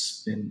seller.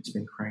 It's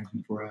been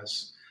cranking for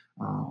us.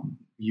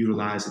 We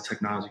utilize a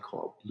technology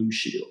called Blue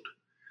Shield.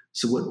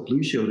 So what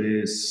Blue Shield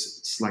is,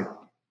 it's like,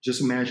 just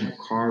imagine a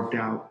carved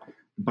out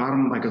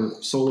bottom, like a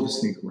sole of a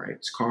sneaker, right?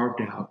 It's carved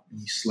out,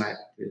 and you slap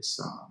this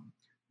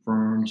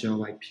firm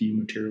gel-like PU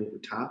material over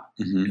top,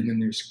 and then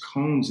there's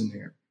cones in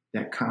there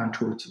that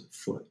contour to the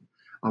foot.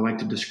 I like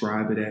to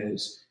describe it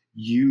as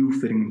you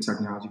fitting in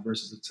technology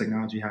versus the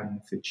technology having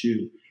to fit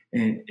you.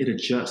 And it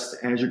adjusts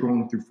as you're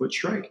going through foot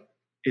strike.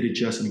 It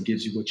adjusts and it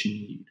gives you what you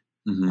need.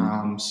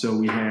 So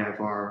we have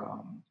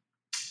our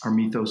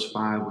Mythos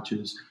 5, which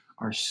is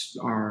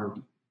our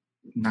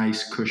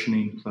nice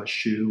cushioning plus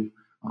shoe.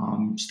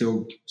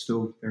 Still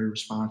very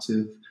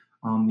responsive.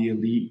 The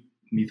Elite,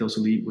 Mythos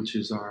Elite, which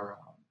is our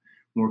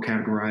more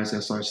categorized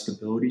as our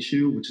stability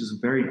shoe, which is a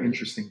very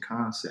interesting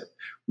concept.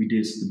 We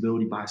did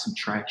stability by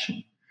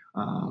subtraction.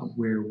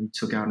 Where we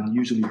took out, and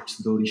usually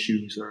stability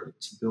shoes are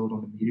to build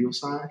on the medial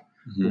side.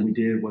 What we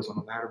did was on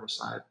the lateral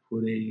side,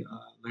 put a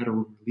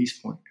lateral release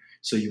point,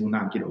 so you will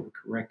not get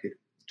overcorrected.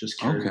 Just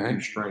carry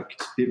the strike.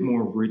 It's a bit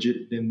more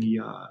rigid than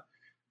the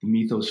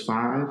Mythos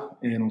 5,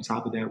 and on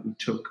top of that, we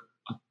took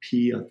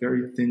a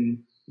very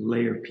thin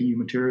layer of PU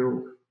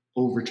material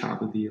over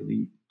top of the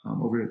Elite,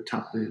 over the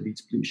top of the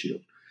Elite's Blue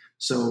Shield.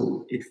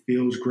 So it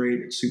feels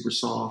great. It's super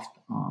soft.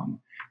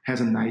 Has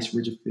a nice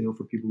rigid feel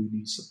for people who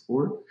need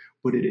support,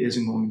 but it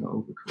isn't going to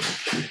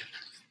overcorrect you.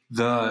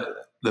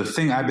 The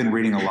thing I've been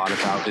reading a lot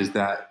about is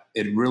that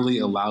it really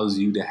allows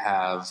you to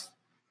have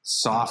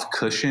soft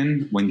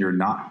cushion when you're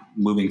not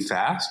moving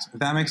fast, if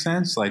that makes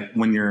sense. Like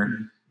when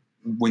you're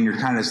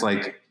kind of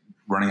like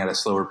running at a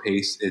slower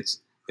pace, it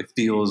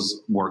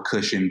feels more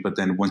cushioned, but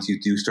then once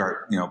you do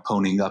start,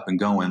 ponying up and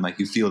going, like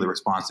you feel the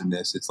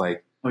responsiveness. It's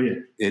like,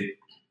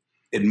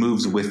 it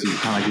moves with you,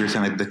 kind of like you were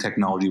saying, like the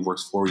technology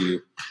works for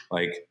you.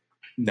 Like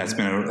that's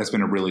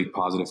been a really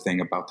positive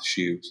thing about the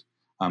shoes.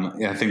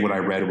 I think what I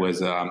read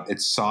was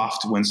it's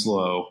soft when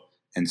slow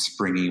and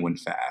springy when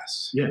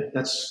fast. Yeah,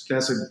 that's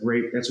a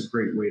great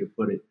way to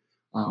put it.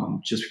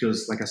 just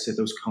because, like I said,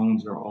 those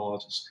cones are all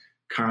just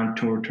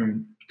contoured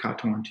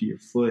to your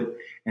foot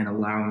and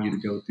allowing you to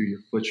go through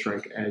your foot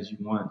strike as you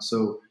want.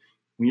 So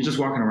when you're just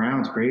walking around,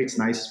 it's great, it's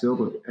nice to feel,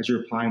 but as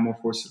you're applying more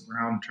force to the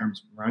ground in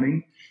terms of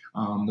running,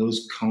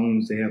 those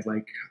cones, they have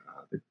they're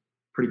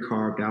pretty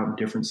carved out in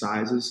different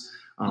sizes.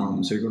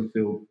 So you're going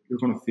to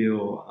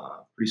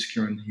feel pretty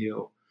secure in the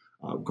heel.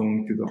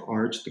 Going through the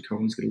arch, the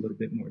cones get a little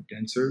bit more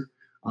denser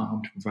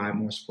to provide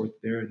more support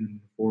there. And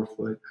then the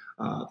forefoot,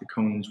 the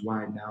cones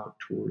widen out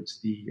towards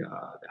the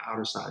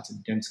outer sides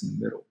and dense in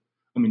the middle.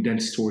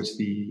 Dense towards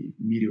the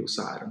medial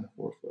side on the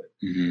forefoot.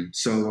 Mm-hmm.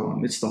 So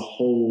it's the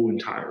whole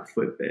entire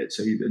footbed.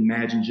 So you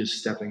imagine just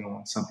stepping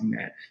on something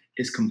that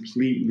is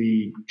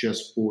completely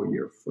just for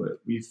your foot.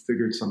 We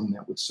figured something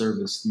that would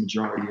service the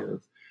majority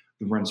of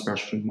the run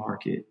specialty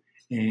market,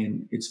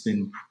 and it's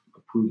been a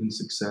proven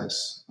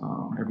success.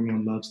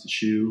 Everyone loves the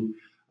shoe.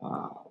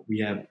 We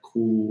have a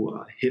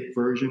cool hip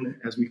version,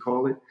 as we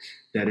call it,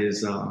 that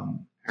is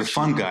the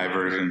fun guy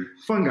version.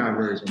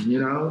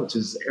 Which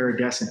is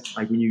iridescent.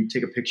 Like when you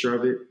take a picture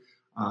of it,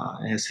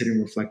 it has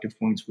hidden reflective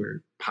points where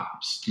it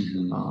pops.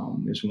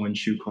 Mm-hmm. There's one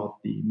shoe called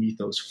the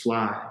Mythos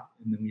Fly,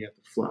 and then we have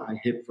the Fly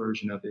hip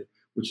version of it,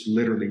 which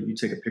literally you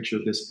take a picture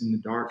of this in the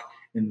dark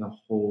and the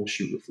whole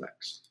shoe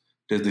reflects.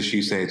 Does the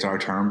shoe say it's our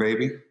turn,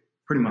 baby?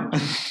 Pretty much.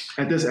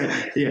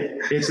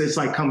 It's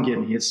like, come get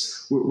me.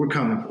 We're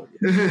coming for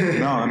you.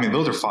 No,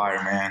 those are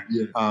fire, man.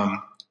 Yeah.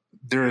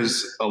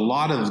 There's a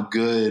lot of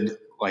good.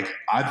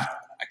 I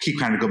keep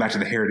kind of go back to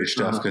the heritage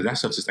stuff because that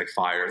stuff's just like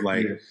fire.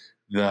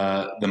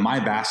 The My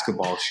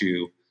Basketball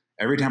shoe.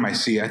 Every time I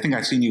see it, I think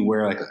I've seen you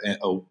wear like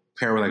a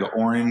pair with like an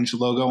orange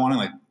logo on it,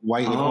 like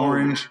white with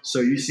orange.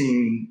 So you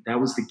seen that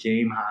was the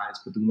Game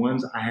Highs, but the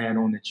ones I had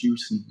on that you've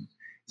seen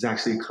is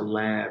actually a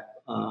collab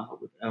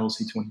with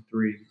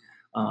LC23.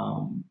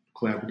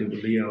 Collab we did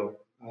with Leo.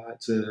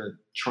 It's a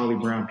Charlie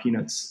Brown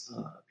Peanuts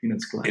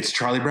collab. It's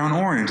Charlie Brown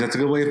orange. That's a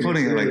good way of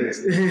putting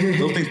it.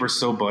 Those things were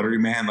so buttery,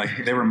 man.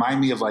 They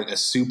remind me of like a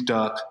souped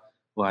up,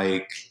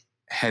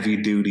 heavy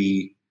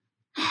duty,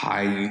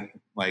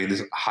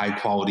 this high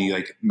quality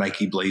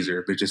Nike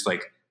blazer, but just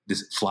like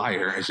this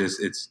flyer.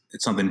 It's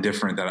something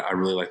different that I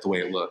really like the way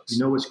it looks. You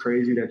know what's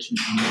crazy that you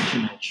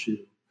mentioned that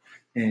shoe,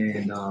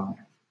 and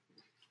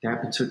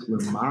that particular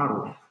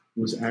model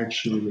was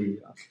actually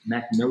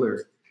Mac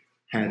Miller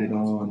had it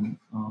on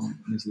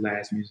in his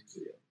last music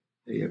video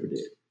they ever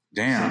did.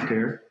 Damn.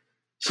 Self-Care.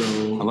 So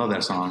I love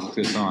that song. It's a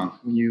good song.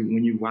 When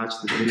you watch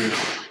the video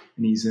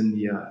and he's in the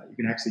you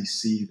can actually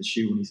see the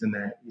shoe when he's in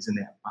that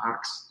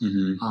box.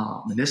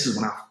 Mm-hmm. And this is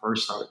when I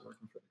first started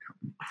working for the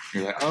company.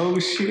 You're like, oh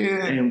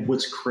shit. And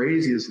what's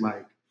crazy is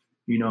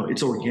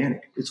it's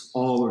organic. It's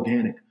all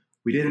organic.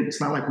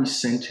 It's not like we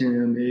sent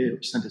him it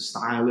or sent a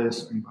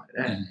stylist or anybody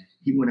like that. Mm-hmm.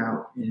 He went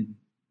out and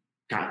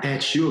got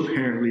that shoe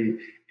apparently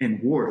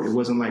and wore it. It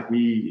wasn't like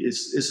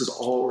this is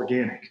all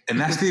organic. And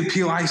that's the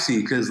appeal I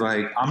see because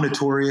I'm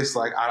notorious.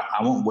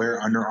 I won't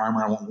wear Under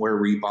Armour. I won't wear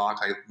Reebok.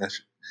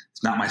 It's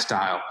not my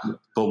style. Yeah.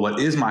 But what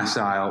is my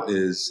style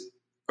is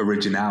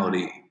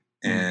originality.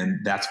 And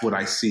that's what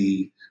I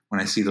see when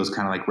I see those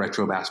kind of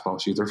retro basketball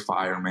shoes. They're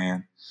fire,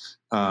 man.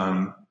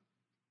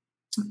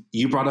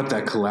 You brought up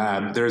that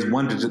collab. There's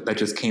one that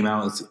just came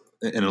out. It's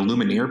an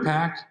Lumineer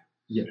pack.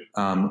 Yeah.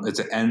 It's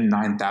an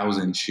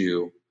N9000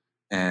 shoe.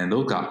 And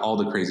those got all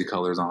the crazy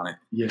colors on it.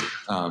 Yeah.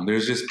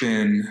 There's just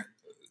been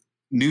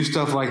new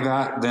stuff like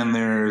that. Then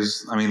there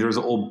was an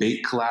old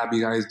bait collab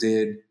you guys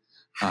did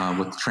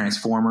with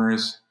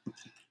Transformers.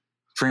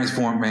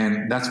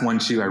 Man, that's one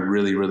shoe I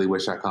really, really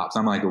wish I copped.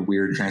 I'm like a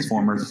weird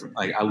Transformer.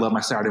 I love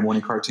my Saturday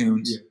morning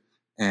cartoons. Yeah.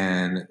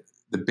 And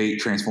the bait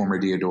Transformer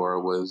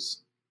Diadora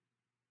was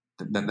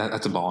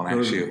that's a ball and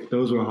act shoe.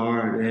 Those were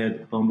hard. They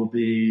had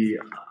Bumblebee,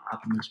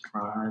 Optimus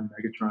Prime,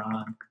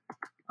 Megatron.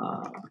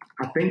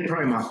 I think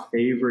probably my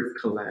favorite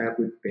collab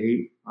with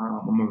Bait.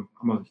 I'm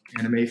an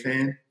anime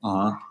fan.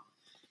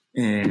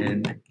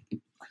 And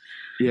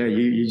yeah,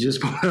 you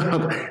just put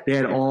up. They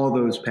had all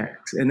those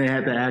packs, and they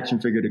had the action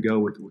figure to go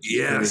with it.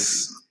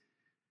 Yes.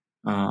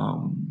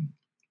 So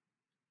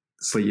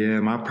yeah,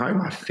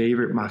 my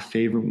favorite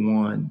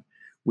one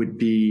would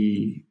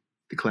be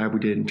the collab we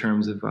did in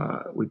terms of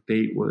with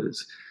Bait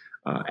was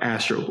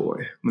Astro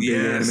Boy. I'm a big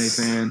anime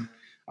fan.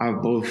 I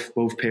have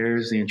both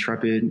pairs, the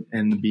Intrepid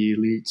and the B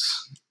Elites.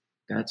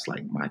 That's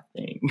my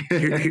thing.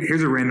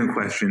 Here's a random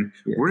question.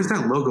 Yeah. Where does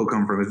that logo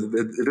come from? Is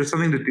there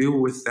something to do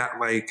with that,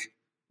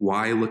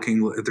 Y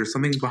looking? Is there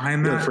something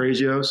behind that? Yeah,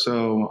 Fragio.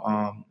 So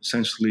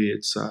essentially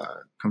it's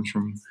comes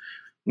from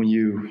when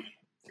you're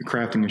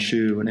crafting a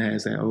shoe and it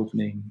has that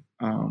opening.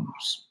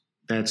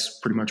 That's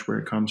pretty much where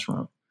it comes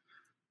from.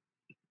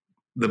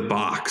 The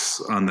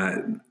box on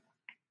that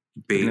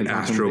Bait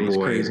Astro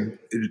Boy,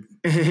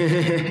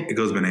 it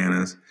goes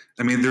bananas.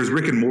 There's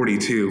Rick and Morty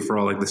too for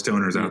all the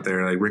stoners out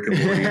there, Rick and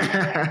Morty.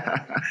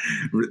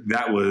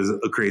 That was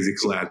a crazy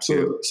collab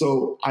too.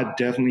 So I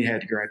definitely had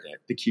to grab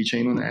the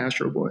keychain on the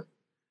Astro Boy.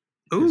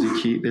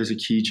 There's a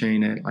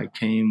keychain that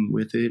came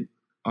with it.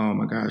 Oh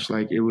my gosh,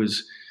 it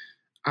was.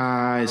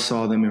 I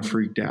saw them and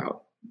freaked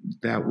out.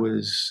 That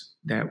was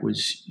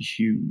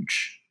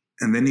huge.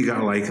 And then you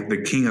got like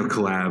the king of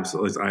collabs.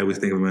 As I always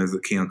think of him as the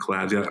king of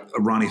collabs. You got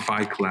a Ronnie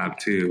Fieg collab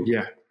too.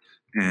 Yeah.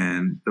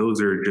 And those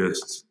are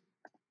just,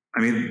 I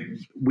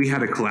mean, we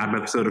had a collab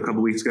episode a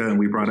couple weeks ago and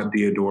we brought up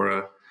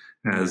Diadora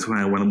as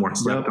one of the more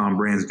slept on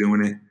brands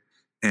doing it.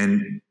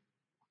 And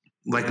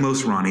like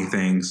most Ronnie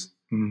things,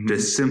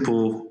 just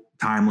simple,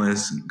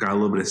 timeless, got a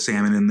little bit of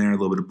salmon in there, a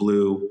little bit of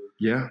blue.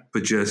 Yeah.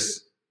 But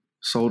just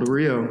Sol de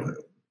Rio.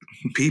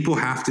 People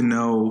have to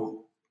know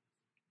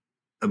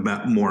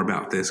more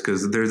about this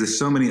because there's just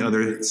so many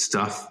other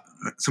stuff,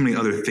 so many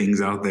other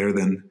things out there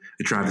than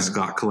the Travis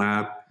Scott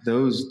collab.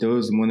 Those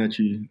one that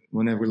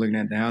we're looking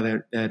at now,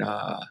 the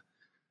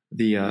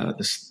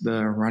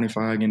Ronnie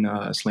Fieg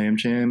and Slam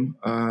Jam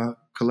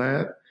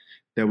collab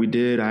that we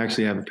did. I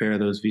actually have a pair of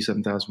those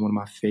V7000, one of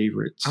my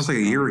favorites. That was like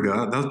a year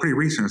ago. That was pretty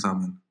recent or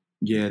something.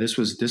 Yeah, this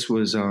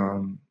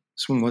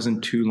one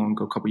wasn't too long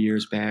ago, a couple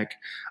years back.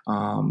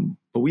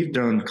 But we've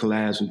done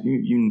collabs with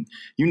you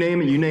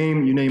name it. You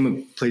name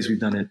a place we've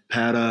done it.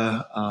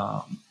 Pata,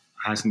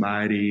 High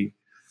Somebody.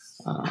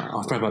 I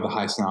was talking about the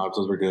High Snobs.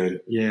 Those were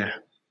good. Yeah,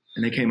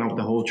 and they came out with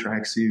the whole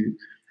tracksuit.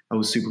 That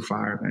was super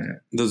fire,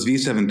 man. Those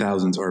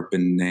V7000s are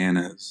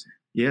bananas.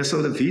 Yeah,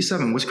 so the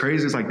V7, what's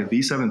crazy is like the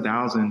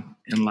V7000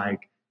 and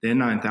like the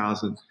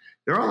N9000,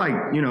 they're all like,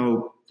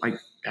 like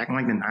back in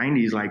like the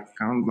 90s, like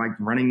kind of like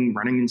running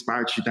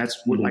inspired shoes.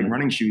 That's what like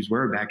running shoes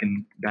were back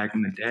in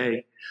the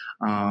day.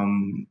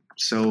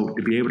 So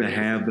to be able to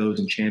have those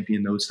and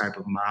champion those type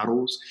of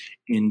models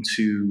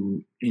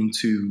into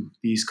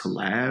these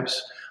collabs,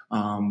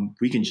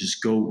 we can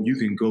just go. You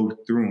can go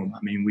through them. I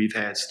mean, we've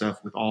had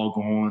stuff with All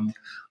Gone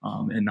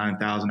and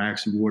 9000. I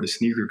actually wore to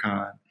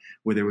SneakerCon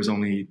where there was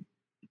only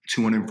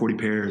 240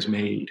 pairs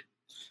made.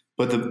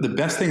 But the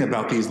best thing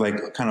about these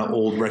like kind of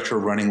old retro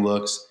running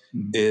looks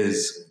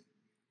is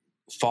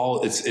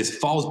it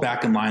falls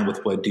back in line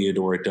with what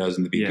Diadora does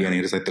in the beginning.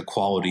 It's like the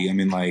quality. I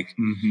mean, like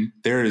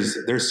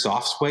there's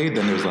soft suede,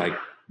 then there's like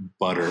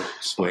butter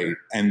suede,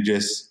 and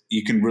just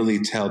you can really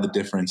tell the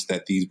difference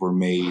that these were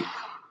made.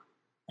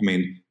 I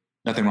mean,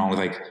 nothing wrong with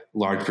like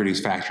large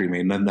produced factory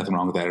made, nothing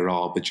wrong with that at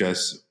all. But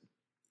just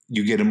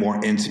you get a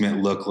more intimate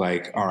look.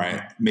 Like, all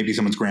right, maybe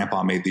someone's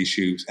grandpa made these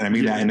shoes, and I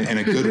mean that in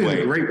a good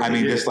way. I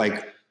mean, just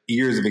like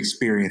years of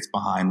experience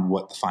behind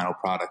what the final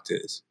product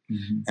is.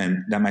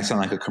 And that might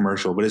sound like a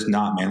commercial, but it's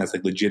not, man. That's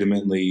like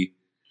legitimately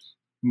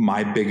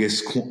my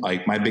biggest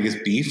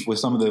beef with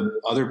some of the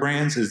other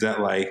brands is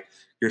that like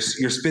you're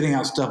spitting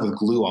out stuff with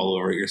glue all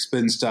over it. You're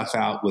spitting stuff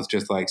out with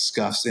just like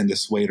scuffs into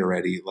suede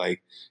already.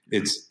 Like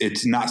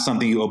it's not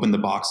something you open the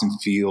box and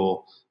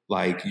feel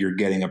like you're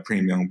getting a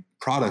premium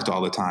product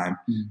all the time.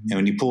 And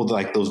when you pull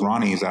like those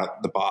Ronnies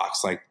out the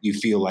box, like you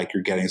feel like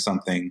you're getting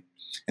something.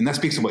 And that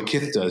speaks to what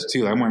Kith does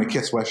too. I'm wearing a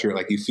Kith sweatshirt.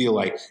 Like you feel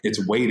like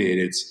it's weighted.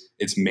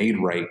 It's made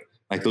right.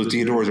 Like those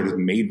Diadoras are just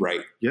made right.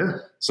 Yeah.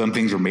 Some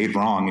things are made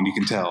wrong, and you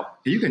can tell.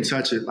 You can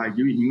touch it. Like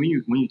when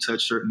you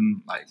touch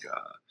certain like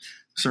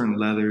certain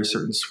leathers,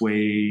 certain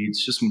suedes,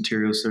 just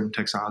materials, certain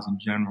textiles in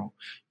general,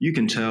 you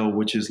can tell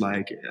which is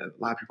like a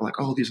lot of people are like,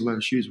 oh, these are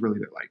leather shoes. Really,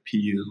 they're like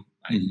PU,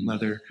 like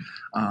leather.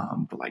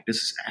 But like this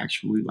is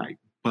actually like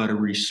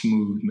buttery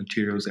smooth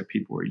materials that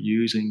people are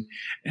using,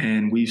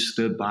 and we've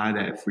stood by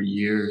that for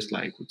years,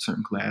 like with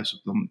certain collabs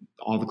with them,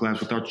 all the collabs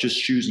without just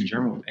shoes in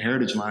general. The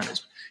Heritage line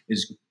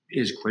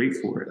is great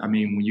for it. I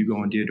mean, when you go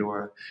on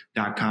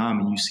Diadora.com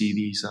and you see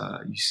these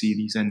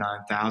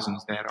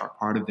N9000s that are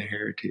part of the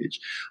Heritage,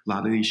 a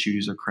lot of these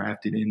shoes are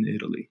crafted in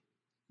Italy.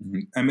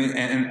 I mean,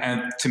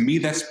 and to me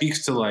that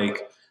speaks to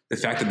like the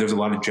fact that there's a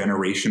lot of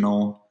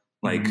generational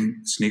like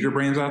sneaker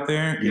brands out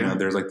there. You know,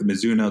 there's like the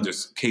Mizuno,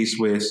 there's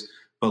K-Swiss.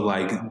 But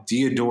like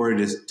Diadora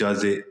just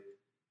does it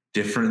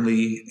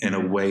differently in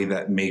a way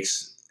that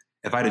makes,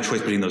 if I had a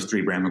choice between those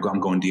three brands, I'm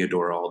going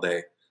Diadora all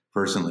day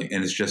personally.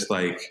 And it's just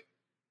like,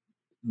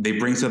 they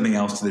bring something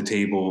else to the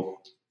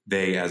table.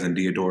 They, as in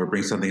Diadora,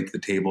 bring something to the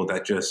table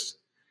that just,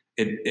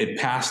 it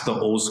passed the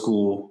old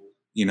school,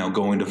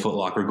 going to Foot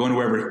Locker, going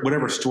to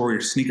whatever store,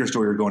 your sneaker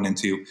store you're going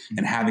into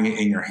and having it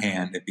in your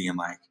hand and being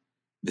like,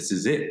 this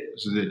is it.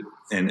 This is it.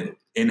 And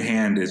in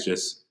hand is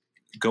just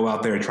go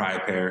out there and try a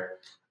pair.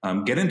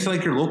 Get into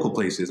like your local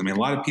places. I mean, a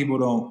lot of people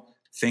don't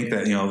think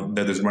that,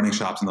 that there's running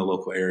shops in the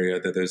local area,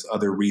 that there's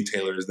other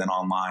retailers than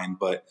online,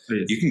 but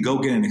you can go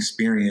get an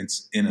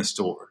experience in a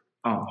store.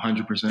 Oh,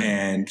 100%.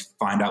 And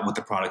find out what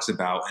the product's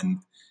about. And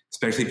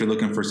especially if you're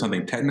looking for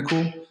something technical,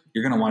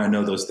 you're going to want to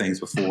know those things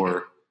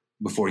before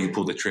you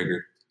pull the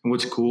trigger. And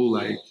what's cool,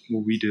 like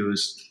what we do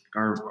is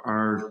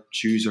our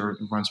shoes are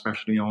run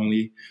specialty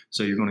only.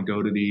 So you're going to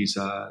go to these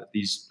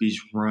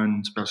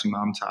run specialty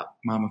mom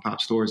and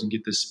pop stores and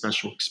get this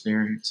special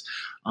experience.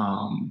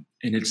 And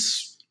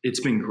it's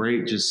been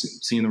great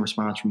just seeing the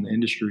response from the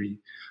industry.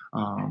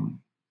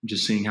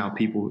 Just seeing how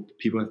people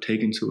have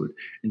taken to it.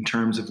 In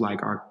terms of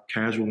like our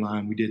casual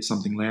line, we did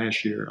something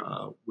last year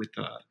with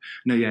I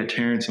know you had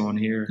Terrence on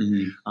here.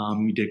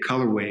 We did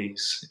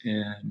colorways,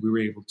 and we were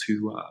able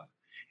to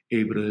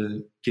able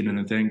to get an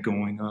event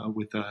going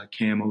with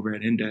Cam over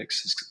at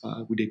Index.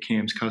 We did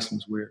Cam's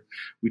Customs, where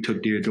we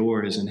took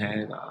Diadoras and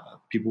had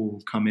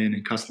people come in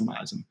and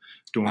customize them.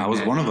 I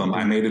was one of them.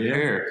 I made a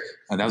pair.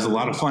 And that was a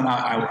lot of fun.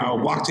 I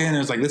walked in and it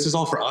was like, this is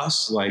all for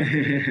us. Like,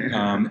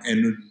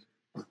 and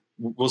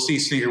we'll see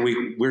Sneaker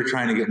Week. We're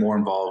trying to get more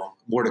involved,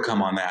 more to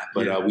come on that.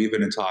 But we've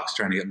been in talks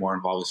trying to get more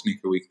involved with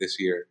Sneaker Week this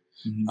year.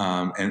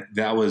 Mm-hmm. And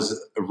that was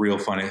a real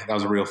fun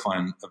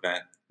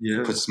event.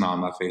 Yeah. Put a smile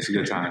on my face, a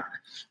good time.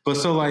 But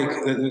so like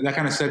that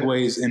kind of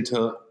segues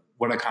into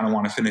what I kind of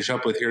want to finish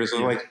up with here.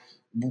 So like,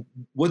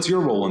 what's your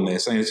role in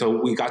this? I mean,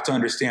 so we got to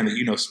understand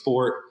that,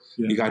 sport,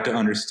 you got to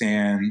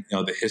understand,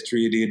 the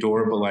history of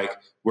Diadora, but like,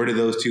 where do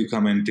those two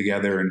come in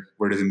together and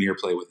where does Amir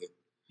play with it?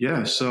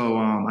 Yeah. So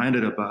I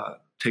ended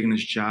up taking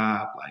this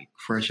job, like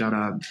fresh out.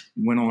 I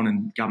went on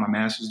and got my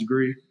master's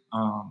degree.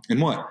 In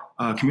what?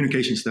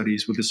 Communication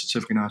studies with a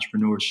certificate in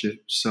entrepreneurship.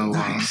 So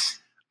nice.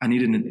 I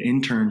needed an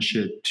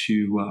internship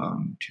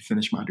to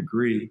finish my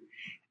degree,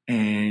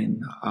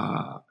 and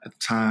at the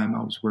time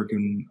I was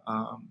working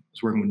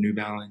with New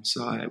Balance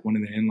at one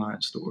of the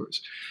inline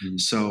stores. Mm-hmm.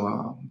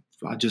 So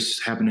I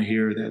just happened to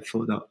hear that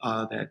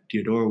that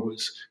Diadora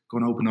was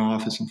going to open an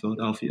office in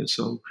Philadelphia.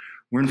 So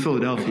we're in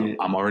Philadelphia.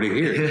 I'm already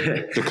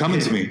here. They're coming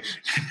to me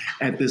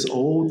at this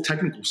old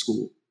technical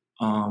school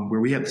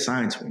where we have the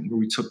science wing, where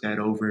we took that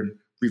over and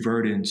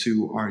reverted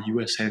into our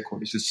U.S.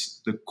 headquarters.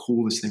 It's the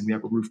coolest thing. We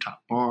have a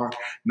rooftop bar,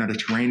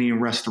 Mediterranean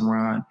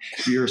restaurant.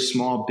 You're a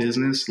small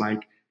business,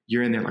 like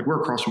you're in there, like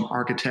we're across from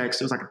architects.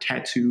 There's like a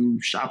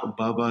tattoo shop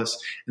above us.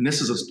 And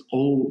this is an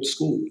old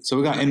school. So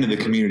we got into the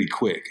community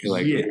quick,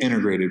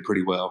 integrated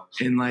pretty well.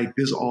 And like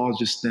this all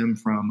just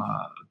stemmed from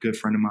a good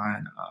friend of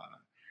mine,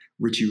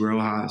 Richie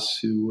Rojas,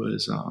 who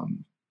was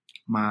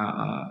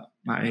my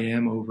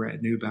AM over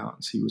at New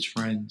Balance. He was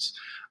friends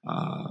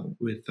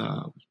with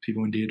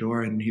people in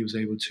Diadora, and he was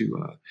able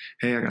to,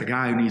 hey, I got a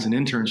guy who needs an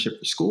internship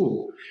for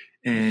school.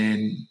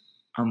 And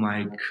I'm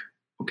like,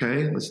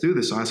 okay, let's do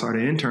this. So I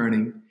started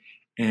interning,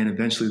 and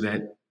eventually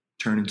that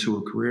turned into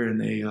a career.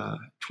 And they,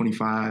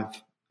 25,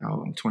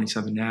 I'm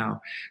 27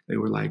 now, they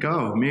were like,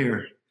 oh,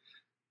 Amir,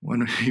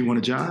 you want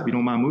a job? You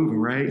don't mind moving,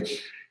 right?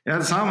 At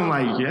the time, I'm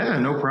like, yeah,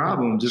 no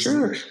problem. Just,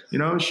 sure.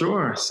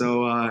 Sure.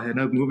 So I ended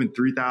up moving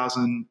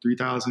 3,000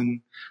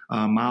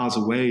 miles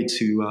away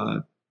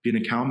to be an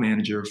account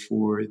manager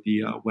for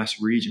the West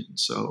region.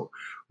 So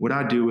what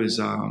I do is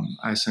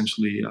I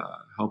essentially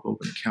help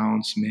open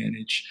accounts,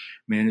 manage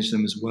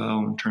them as well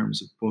in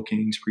terms of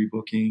bookings,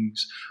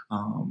 pre-bookings,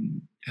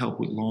 help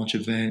with launch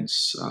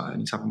events,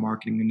 any type of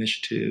marketing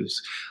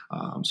initiatives.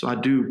 So I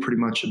do pretty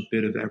much a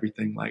bit of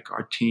everything. Like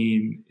our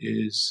team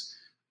is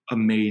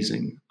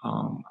amazing.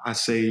 I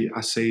say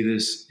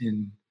this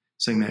in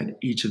saying that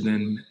each of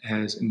them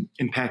has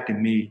impacted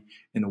me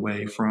in a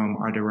way, from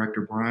our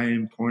director,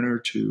 Brian Pointer,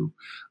 to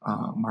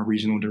my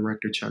regional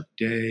director, Chuck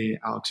Day,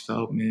 Alex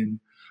Feldman,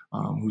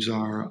 who's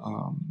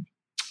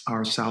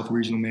our South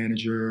regional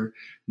manager,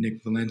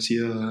 Nick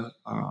Valencia,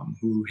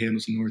 who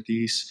handles the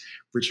Northeast,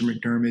 Richard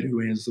McDermott, who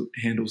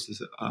handles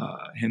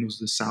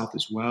the South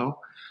as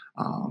well.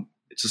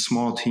 It's a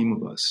small team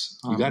of us.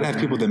 You got to have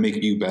people that make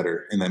you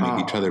better and that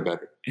make each other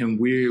better. And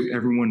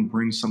everyone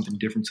brings something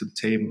different to the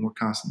table, and we're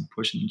constantly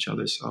pushing each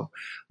other. So,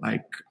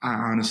 like, I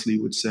honestly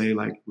would say,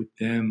 like, with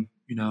them,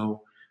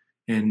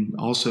 and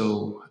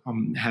also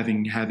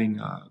having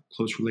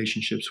close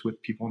relationships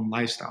with people in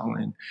lifestyle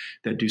and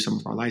that do some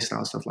of our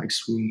lifestyle stuff, like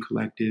Swoon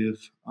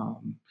Collective,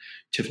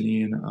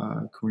 Tiffany and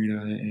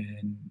Karina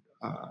and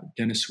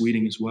Dennis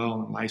Sweeting as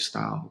well in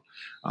lifestyle.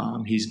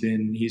 He's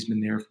been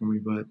there for me,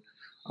 but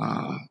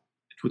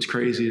what's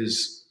crazy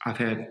is I've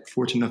had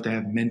fortunate enough to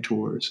have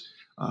mentors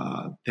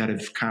that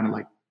have kind of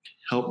like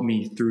helped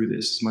me through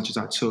this as much as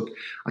I took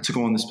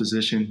on this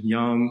position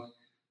young,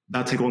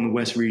 about to take on the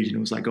West region. It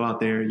was like, go out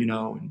there,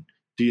 and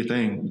do your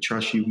thing. We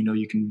trust you. We know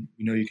you can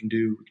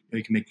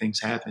make things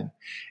happen.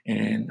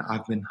 And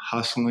I've been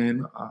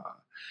hustling.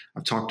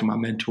 I've talked to my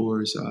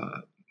mentors,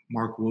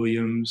 Mark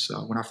Williams,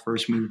 when I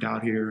first moved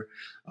out here,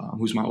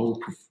 who's my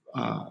old,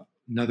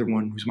 another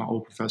one who's my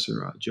old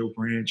professor, Joe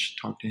Branch,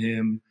 talked to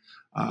him.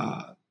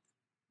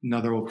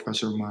 Another old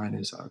professor of mine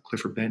is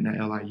Clifford Benton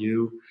at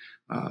LIU.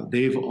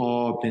 They've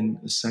all been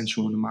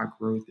essential in my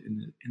growth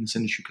in this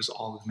industry because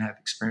all of them have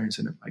experience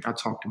in it. Like I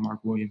talked to Mark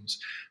Williams,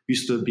 who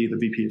used to be the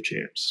VP of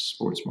Champs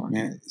Sports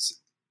Marketing. Man,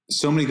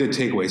 so many good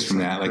takeaways from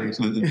that. Like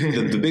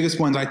the biggest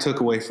ones I took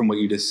away from what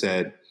you just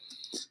said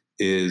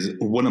is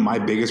one of my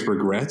biggest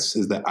regrets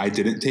is that I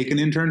didn't take an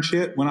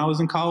internship when I was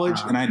in college,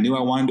 and I knew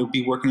I wanted to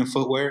be working in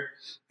footwear.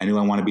 I knew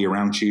I wanted to be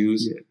around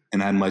shoes. Yeah.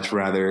 And I'd much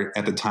rather,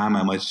 at the time,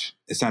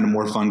 it sounded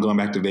more fun going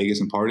back to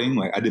Vegas and partying.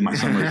 Like I did my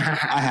summers.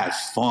 I had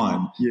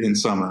fun in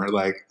summer.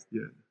 Like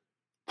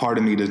part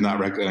of me does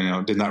not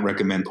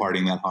recommend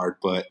partying that hard,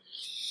 but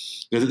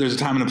there's a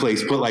time and a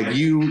place. But like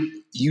you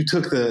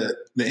took the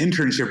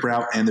internship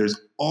route, and there's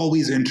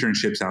always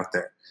internships out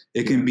there.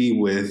 It can be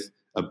with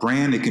a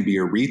brand, it can be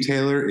a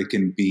retailer, it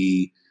can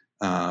be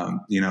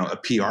a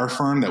PR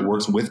firm that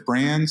works with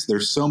brands.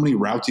 There's so many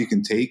routes you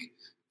can take.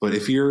 But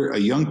if you're a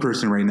young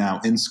person right now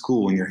in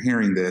school and you're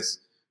hearing this,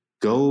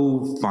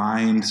 go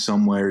find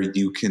somewhere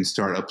you can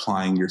start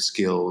applying your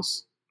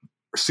skills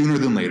sooner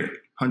than later.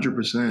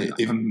 100%.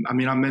 I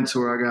mean, I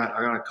mentor.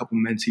 I got a couple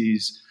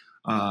mentees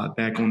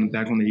back on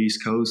the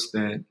East Coast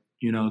that,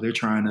 you know, they're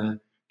trying to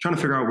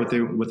figure out what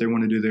they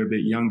want to do. They're a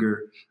bit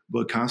younger,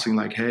 but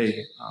constantly like,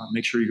 hey,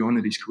 make sure you're going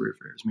to these career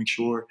fairs. Make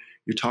sure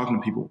you're talking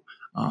to people.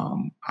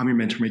 I'm your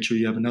mentor. Make sure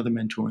you have another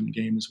mentor in the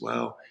game as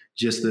well,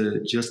 just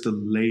to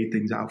lay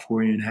things out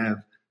for you and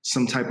have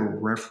some type of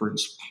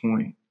reference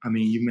point. I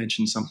mean, you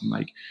mentioned something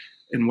like,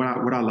 and what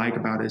I like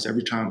about it is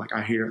every time like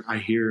I hear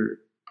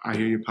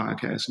your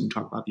podcast and you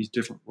talk about these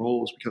different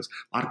roles, because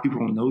a lot of people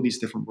don't know these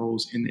different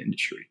roles in the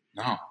industry.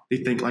 No. They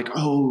think like,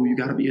 oh, you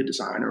got to be a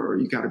designer or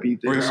you got to be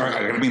this. Or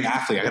I got to be an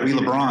athlete. I got to be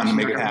LeBron to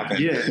make it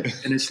happen. Yeah.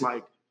 And it's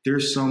like,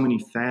 there's so many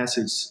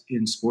facets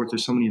in sports.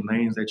 There's so many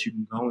lanes that you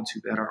can go into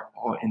that are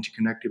all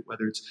interconnected,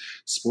 whether it's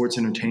sports,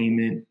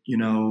 entertainment, you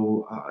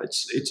know,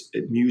 it's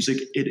music.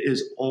 It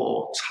is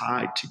all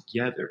tied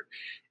together.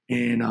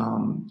 And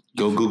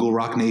go Google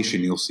Rock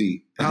Nation, you'll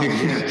see. Oh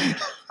yeah,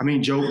 I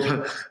mean Joe,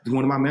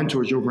 one of my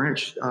mentors, Joe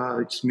Branch,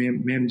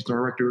 managing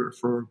director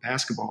for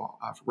basketball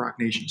for Rock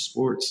Nation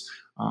Sports.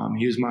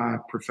 He was my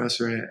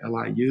professor at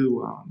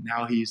LIU.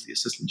 Now he's the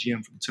assistant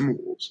GM for the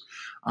Timberwolves,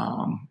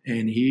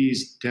 and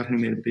he's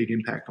definitely made a big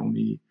impact on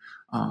me.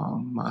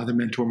 My other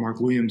mentor, Mark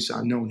Williams,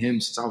 I've known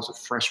him since I was a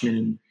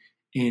freshman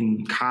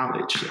in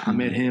college. I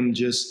met him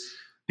just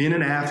being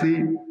an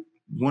athlete.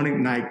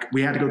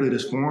 We had to go to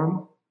this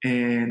forum.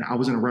 And I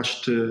was in a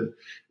rush it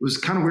was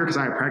kind of weird because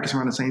I had practice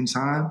around the same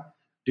time.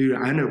 Dude,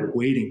 I ended up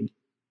waiting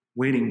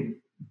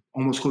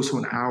almost close to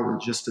an hour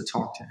just to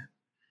talk to him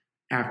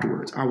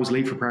afterwards. I was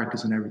late for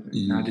practice and everything.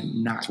 Mm-hmm. And I did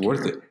not It's care.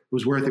 worth it. It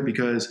was worth it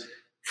because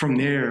from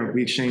there,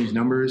 we exchanged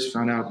numbers,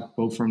 found out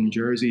both from New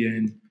Jersey.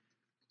 And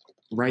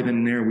right then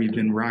and there, we've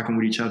been rocking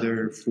with each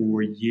other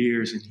for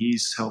years. And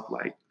he's helped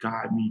like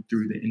guide me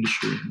through the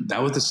industry.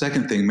 That was the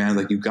second thing, man.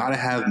 Like, you got to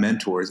have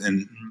mentors.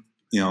 And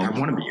you know, I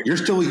want to be you're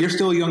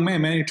still a young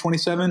man, man. You're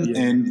 27,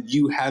 and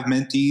you have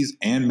mentees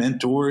and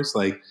mentors.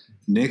 Like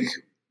Nick,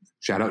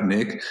 shout out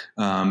Nick,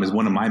 is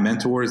one of my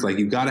mentors. Like,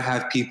 you got to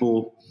have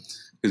people,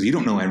 because you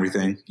don't know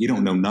everything. You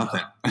don't know nothing.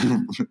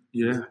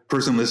 Yeah.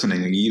 Person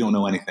listening, you don't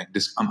know anything.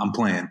 Just I'm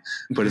playing,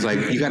 but it's like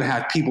you got to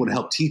have people to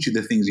help teach you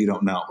the things you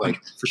don't know. Like,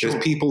 for sure.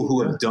 There's people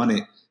who have done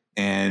it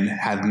and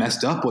have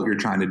messed up what you're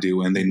trying to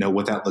do, and they know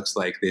what that looks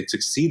like. They've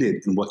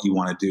succeeded in what you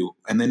want to do,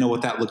 and they know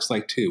what that looks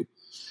like too.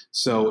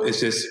 So it's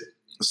just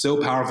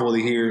so powerful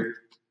to hear,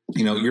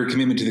 you know, your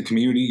commitment to the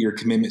community, your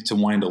commitment to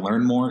wanting to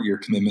learn more, your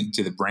commitment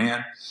to the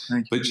brand.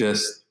 But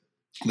just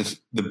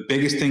the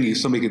biggest thing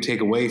somebody could take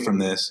away from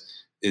this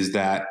is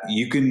that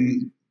you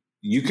can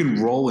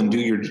roll and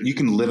you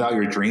can live out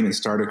your dream and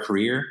start a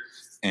career,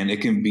 and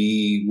it can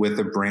be with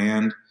a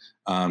brand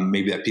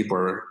maybe that people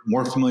are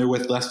more familiar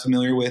with, less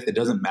familiar with. It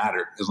doesn't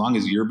matter as long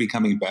as you're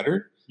becoming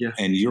better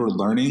and you're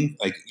learning.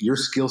 Like, your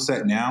skill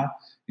set now,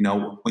 you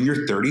know, when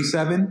you're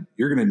 37,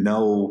 you're going to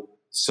know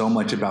so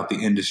much about the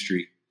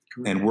industry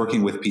and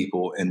working with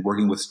people and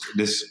working with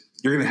this.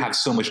 You're going to have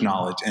so much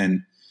knowledge.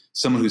 And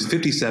someone who's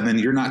 57,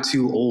 you're not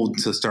too old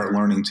to start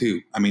learning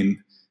too. I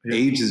mean,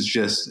 age is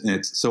just,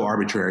 it's so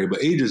arbitrary,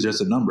 but age is just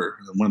a number,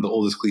 one of the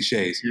oldest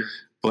cliches. Yeah.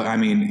 But I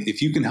mean,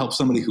 if you can help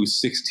somebody who's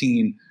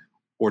 16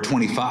 or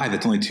 25,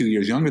 that's only 2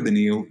 years younger than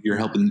you, you're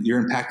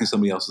impacting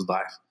somebody else's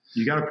life.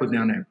 You got to put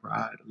down that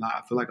pride a lot.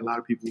 I feel like a lot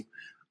of people,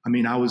 I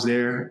mean, I was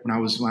there when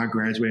I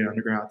graduated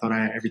undergrad. I thought I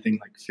had everything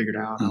like figured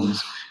out. Mm-hmm. I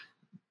was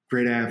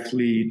great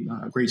athlete,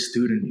 great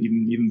student,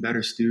 even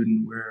better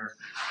student, where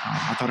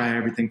I thought I had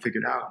everything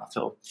figured out. I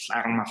fell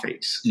flat on my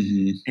face.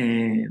 Mm-hmm.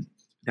 And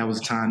that was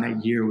a time,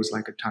 that year was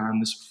like a time,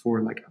 this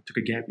before, like, I took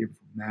a gap year for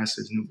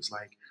master's, and it was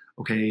like,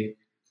 okay,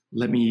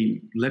 let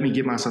me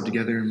get myself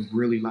together and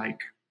really like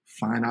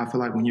find out. I feel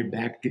like when your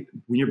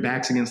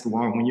back's against the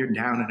wall, when you're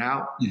down and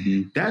out,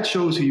 mm-hmm. that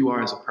shows who you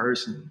are as a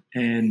person.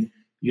 And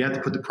you have to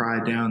put the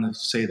pride down and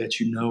say that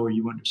you know or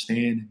you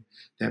understand, and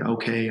that,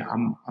 okay,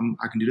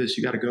 I can do this.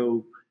 You got to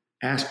go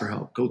ask for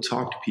help. Go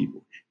talk to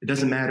people. It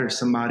doesn't matter if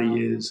somebody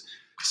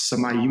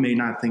you may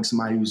not think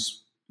somebody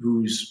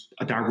who's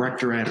a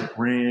director at a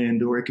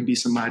brand, or it could be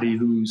somebody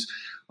who's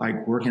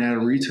like working at a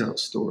retail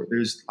store.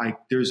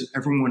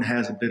 Everyone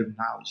has a bit of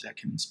knowledge that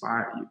can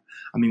inspire you.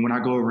 I mean, when I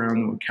go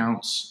around the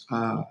accounts,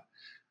 and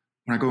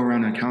I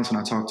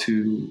talk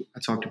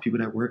to people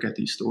that work at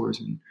these stores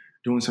and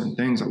doing certain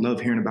things, I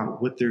love hearing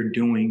about what they're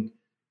doing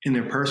in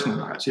their personal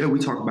lives. Yeah, we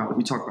talk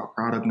about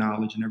product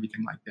knowledge and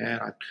everything like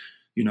that.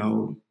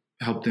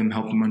 Help them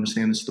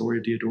understand the story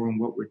of Diadora and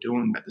what we're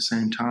doing. At the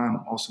same time,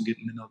 I'm also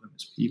getting to know them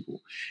as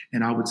people.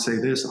 And I would say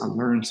this, I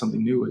learned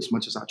something new as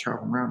much as I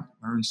travel around.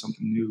 I learn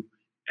something new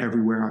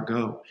everywhere I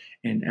go.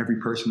 And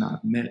every person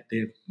I've met,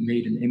 they've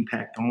made an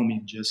impact on me,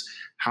 and just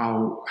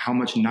how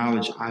much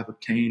knowledge I've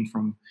obtained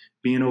from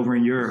being over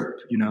in Europe,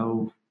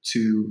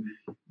 to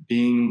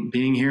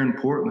being here in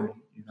Portland.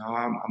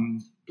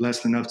 I'm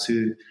blessed enough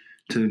to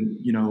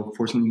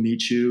fortunately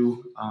meet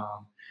you.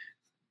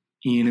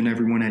 Ian and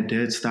everyone at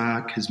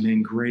Deadstock has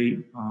been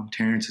great.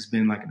 Terrence has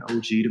been like an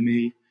OG to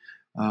me.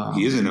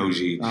 He is an OG.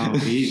 He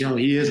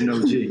is an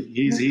OG.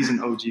 He's an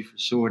OG for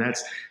sure.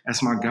 That's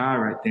my guy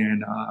right there.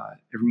 And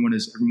everyone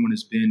has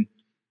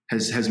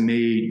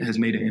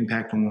made an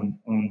impact on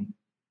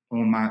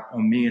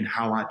me and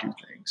how I do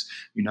things.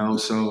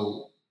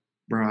 So,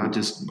 bro,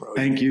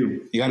 thank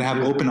you. You got to have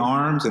open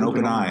arms and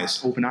open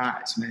eyes. Open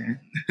eyes, man.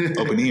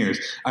 Open ears.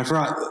 I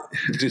forgot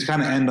to just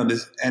kind of end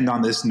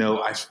on this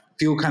note. I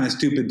feel kind of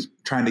stupid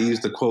trying to use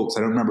the quotes.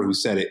 I don't remember who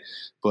said it,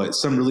 but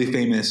some really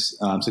famous,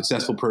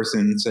 successful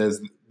person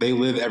says they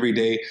live every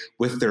day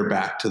with their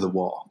back to the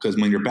wall. Because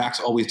when your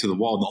back's always to the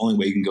wall, the only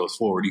way you can go is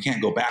forward. You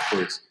can't go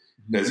backwards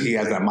because he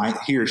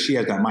or she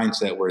has that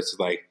mindset where it's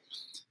like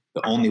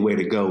the only way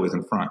to go is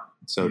in front.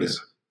 So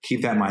just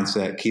keep that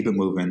mindset, keep it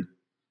moving.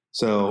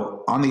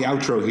 So on the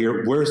outro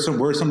here, where are some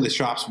of the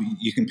shops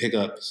you can pick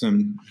up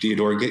some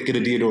Diadora, get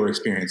a Diadora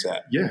experience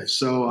at? Yeah,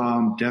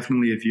 so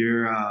definitely if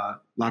you're a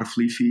lot of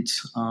Fleet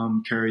Feets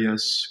carry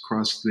us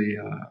across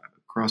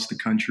the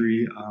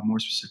country, more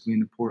specifically in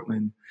the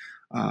Portland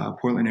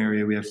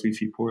area. We have Fleet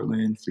Feet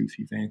Portland, Fleet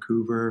Feet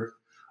Vancouver.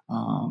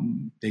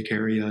 They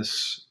carry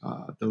us.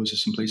 Those are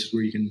some places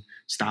where you can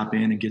stop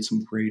in and get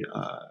some great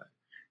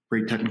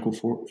technical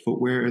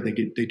footwear. They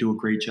do a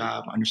great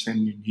job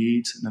understanding your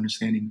needs and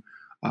understanding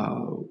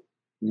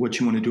what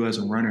you want to do as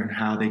a runner and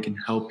how they can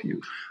help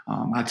you.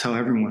 I tell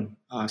everyone,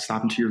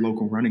 stop into your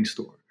local running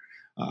store.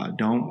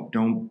 Don't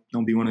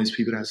be one of those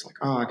people that's like,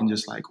 oh, I can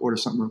just like order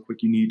something real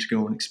quick. You need to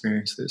go and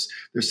experience this.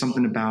 There's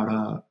something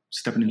about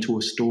stepping into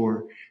a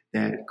store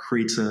that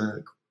create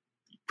a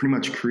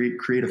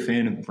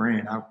fan of the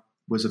brand. I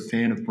was a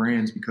fan of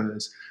brands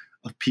because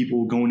of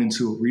people going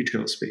into a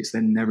retail space.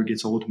 That never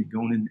gets old to me.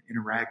 Going and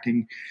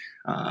interacting,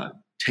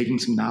 taking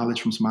some knowledge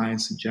from some eye and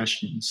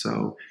suggestions.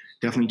 So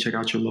definitely check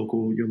out your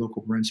local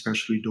run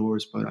specialty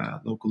doors, but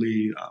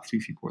locally,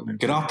 Fleet Feet Portland.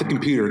 Get off the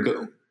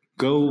computer.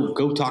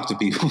 Go talk to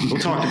people. Go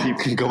talk to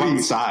people. Go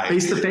outside.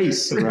 Face to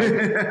face.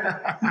 Right?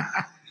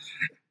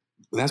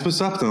 That's what's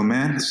up, though,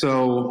 man.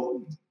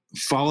 So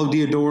follow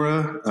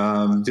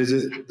Diadora.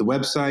 Visit the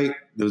website.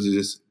 Those are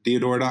just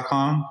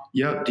Diadora.com.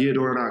 Yep,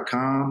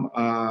 Diadora.com.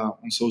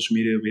 On social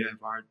media, we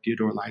have our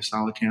Diadora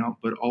lifestyle account,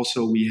 but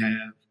also we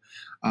have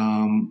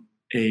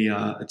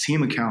a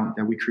team account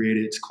that we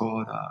created. It's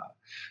called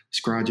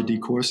Squadra di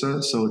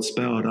Corsa. So it's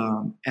spelled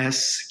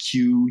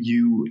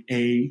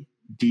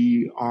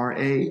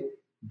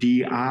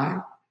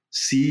SQUADRADICORSA.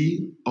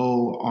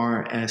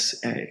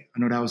 I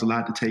know that was a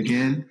lot to take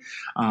in.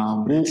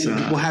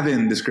 We'll have it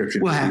in the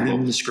description. We'll have it in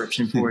the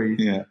description for you.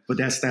 Yeah. But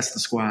that's the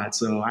squad.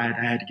 So I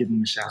had to give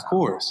them a shout. Of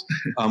course.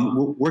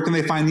 Where can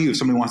they find you if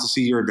somebody wants to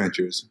see your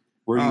adventures?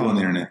 Where are you on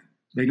the internet?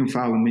 They can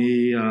follow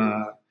me.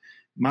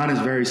 Mine is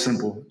very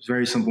simple. It's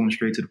very simple and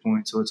straight to the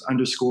point. So it's _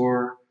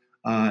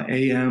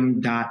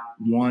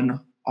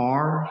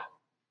 am.1r_.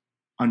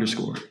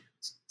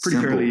 Pretty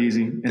Simple. fairly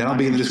easy. That'll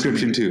be in the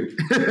description too.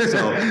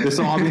 So this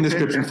will all be in the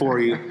description for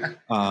you,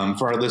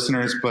 for our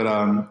listeners. But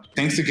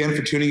thanks again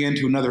for tuning in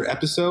to another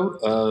episode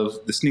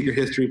of the Sneaker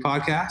History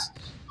Podcast.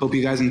 Hope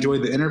you guys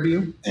enjoyed the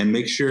interview, and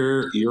make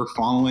sure you're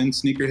following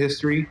Sneaker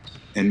History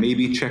and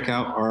maybe check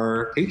out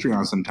our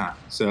Patreon sometime.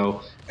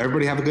 So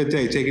everybody have a good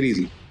day. Take it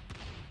easy.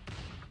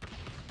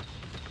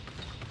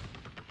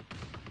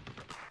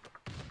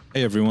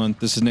 Hey everyone,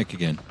 this is Nick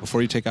again.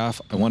 Before you take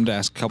off, I wanted to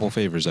ask a couple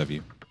favors of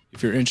you.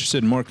 If you're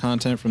interested in more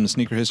content from the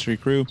Sneaker History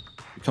crew,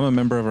 become a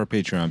member of our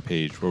Patreon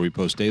page where we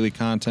post daily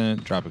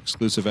content, drop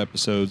exclusive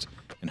episodes,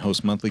 and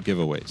host monthly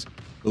giveaways.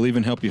 We'll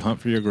even help you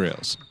hunt for your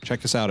grails.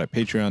 Check us out at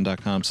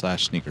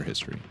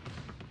patreon.com/sneakerhistory.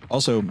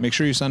 Also, make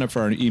sure you sign up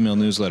for our email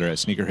newsletter at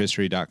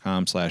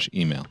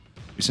sneakerhistory.com/email.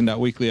 We send out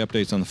weekly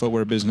updates on the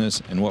footwear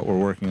business and what we're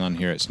working on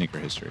here at Sneaker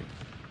History.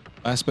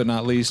 Last but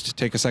not least,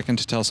 take a second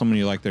to tell someone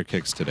you like their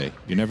kicks today.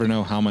 You never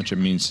know how much it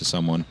means to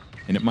someone,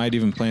 and it might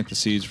even plant the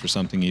seeds for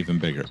something even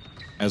bigger.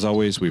 As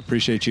always, we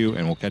appreciate you,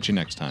 and we'll catch you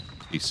next time.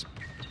 Peace.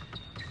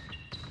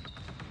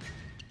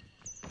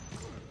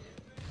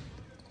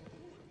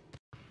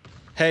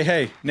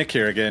 Hey, Nick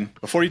here again.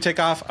 Before you take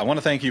off, I want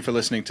to thank you for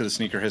listening to the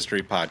Sneaker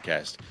History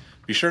Podcast.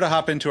 Be sure to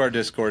hop into our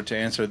Discord to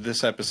answer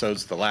this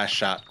episode's The Last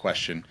Shot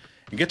question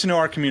and get to know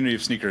our community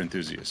of sneaker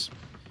enthusiasts.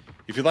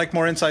 If you'd like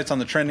more insights on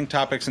the trending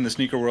topics in the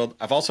sneaker world,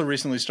 I've also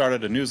recently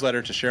started a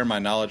newsletter to share my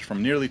knowledge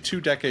from nearly 2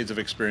 decades of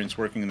experience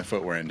working in the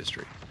footwear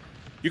industry.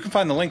 You can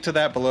find the link to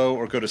that below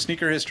or go to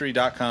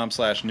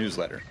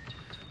sneakerhistory.com/newsletter.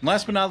 And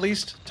last but not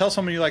least, tell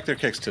someone you like their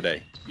kicks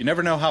today. You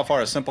never know how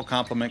far a simple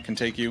compliment can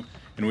take you,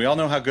 and we all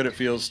know how good it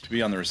feels to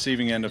be on the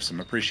receiving end of some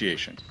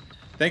appreciation.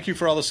 Thank you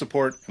for all the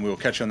support, and we will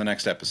catch you on the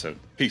next episode.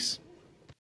 Peace.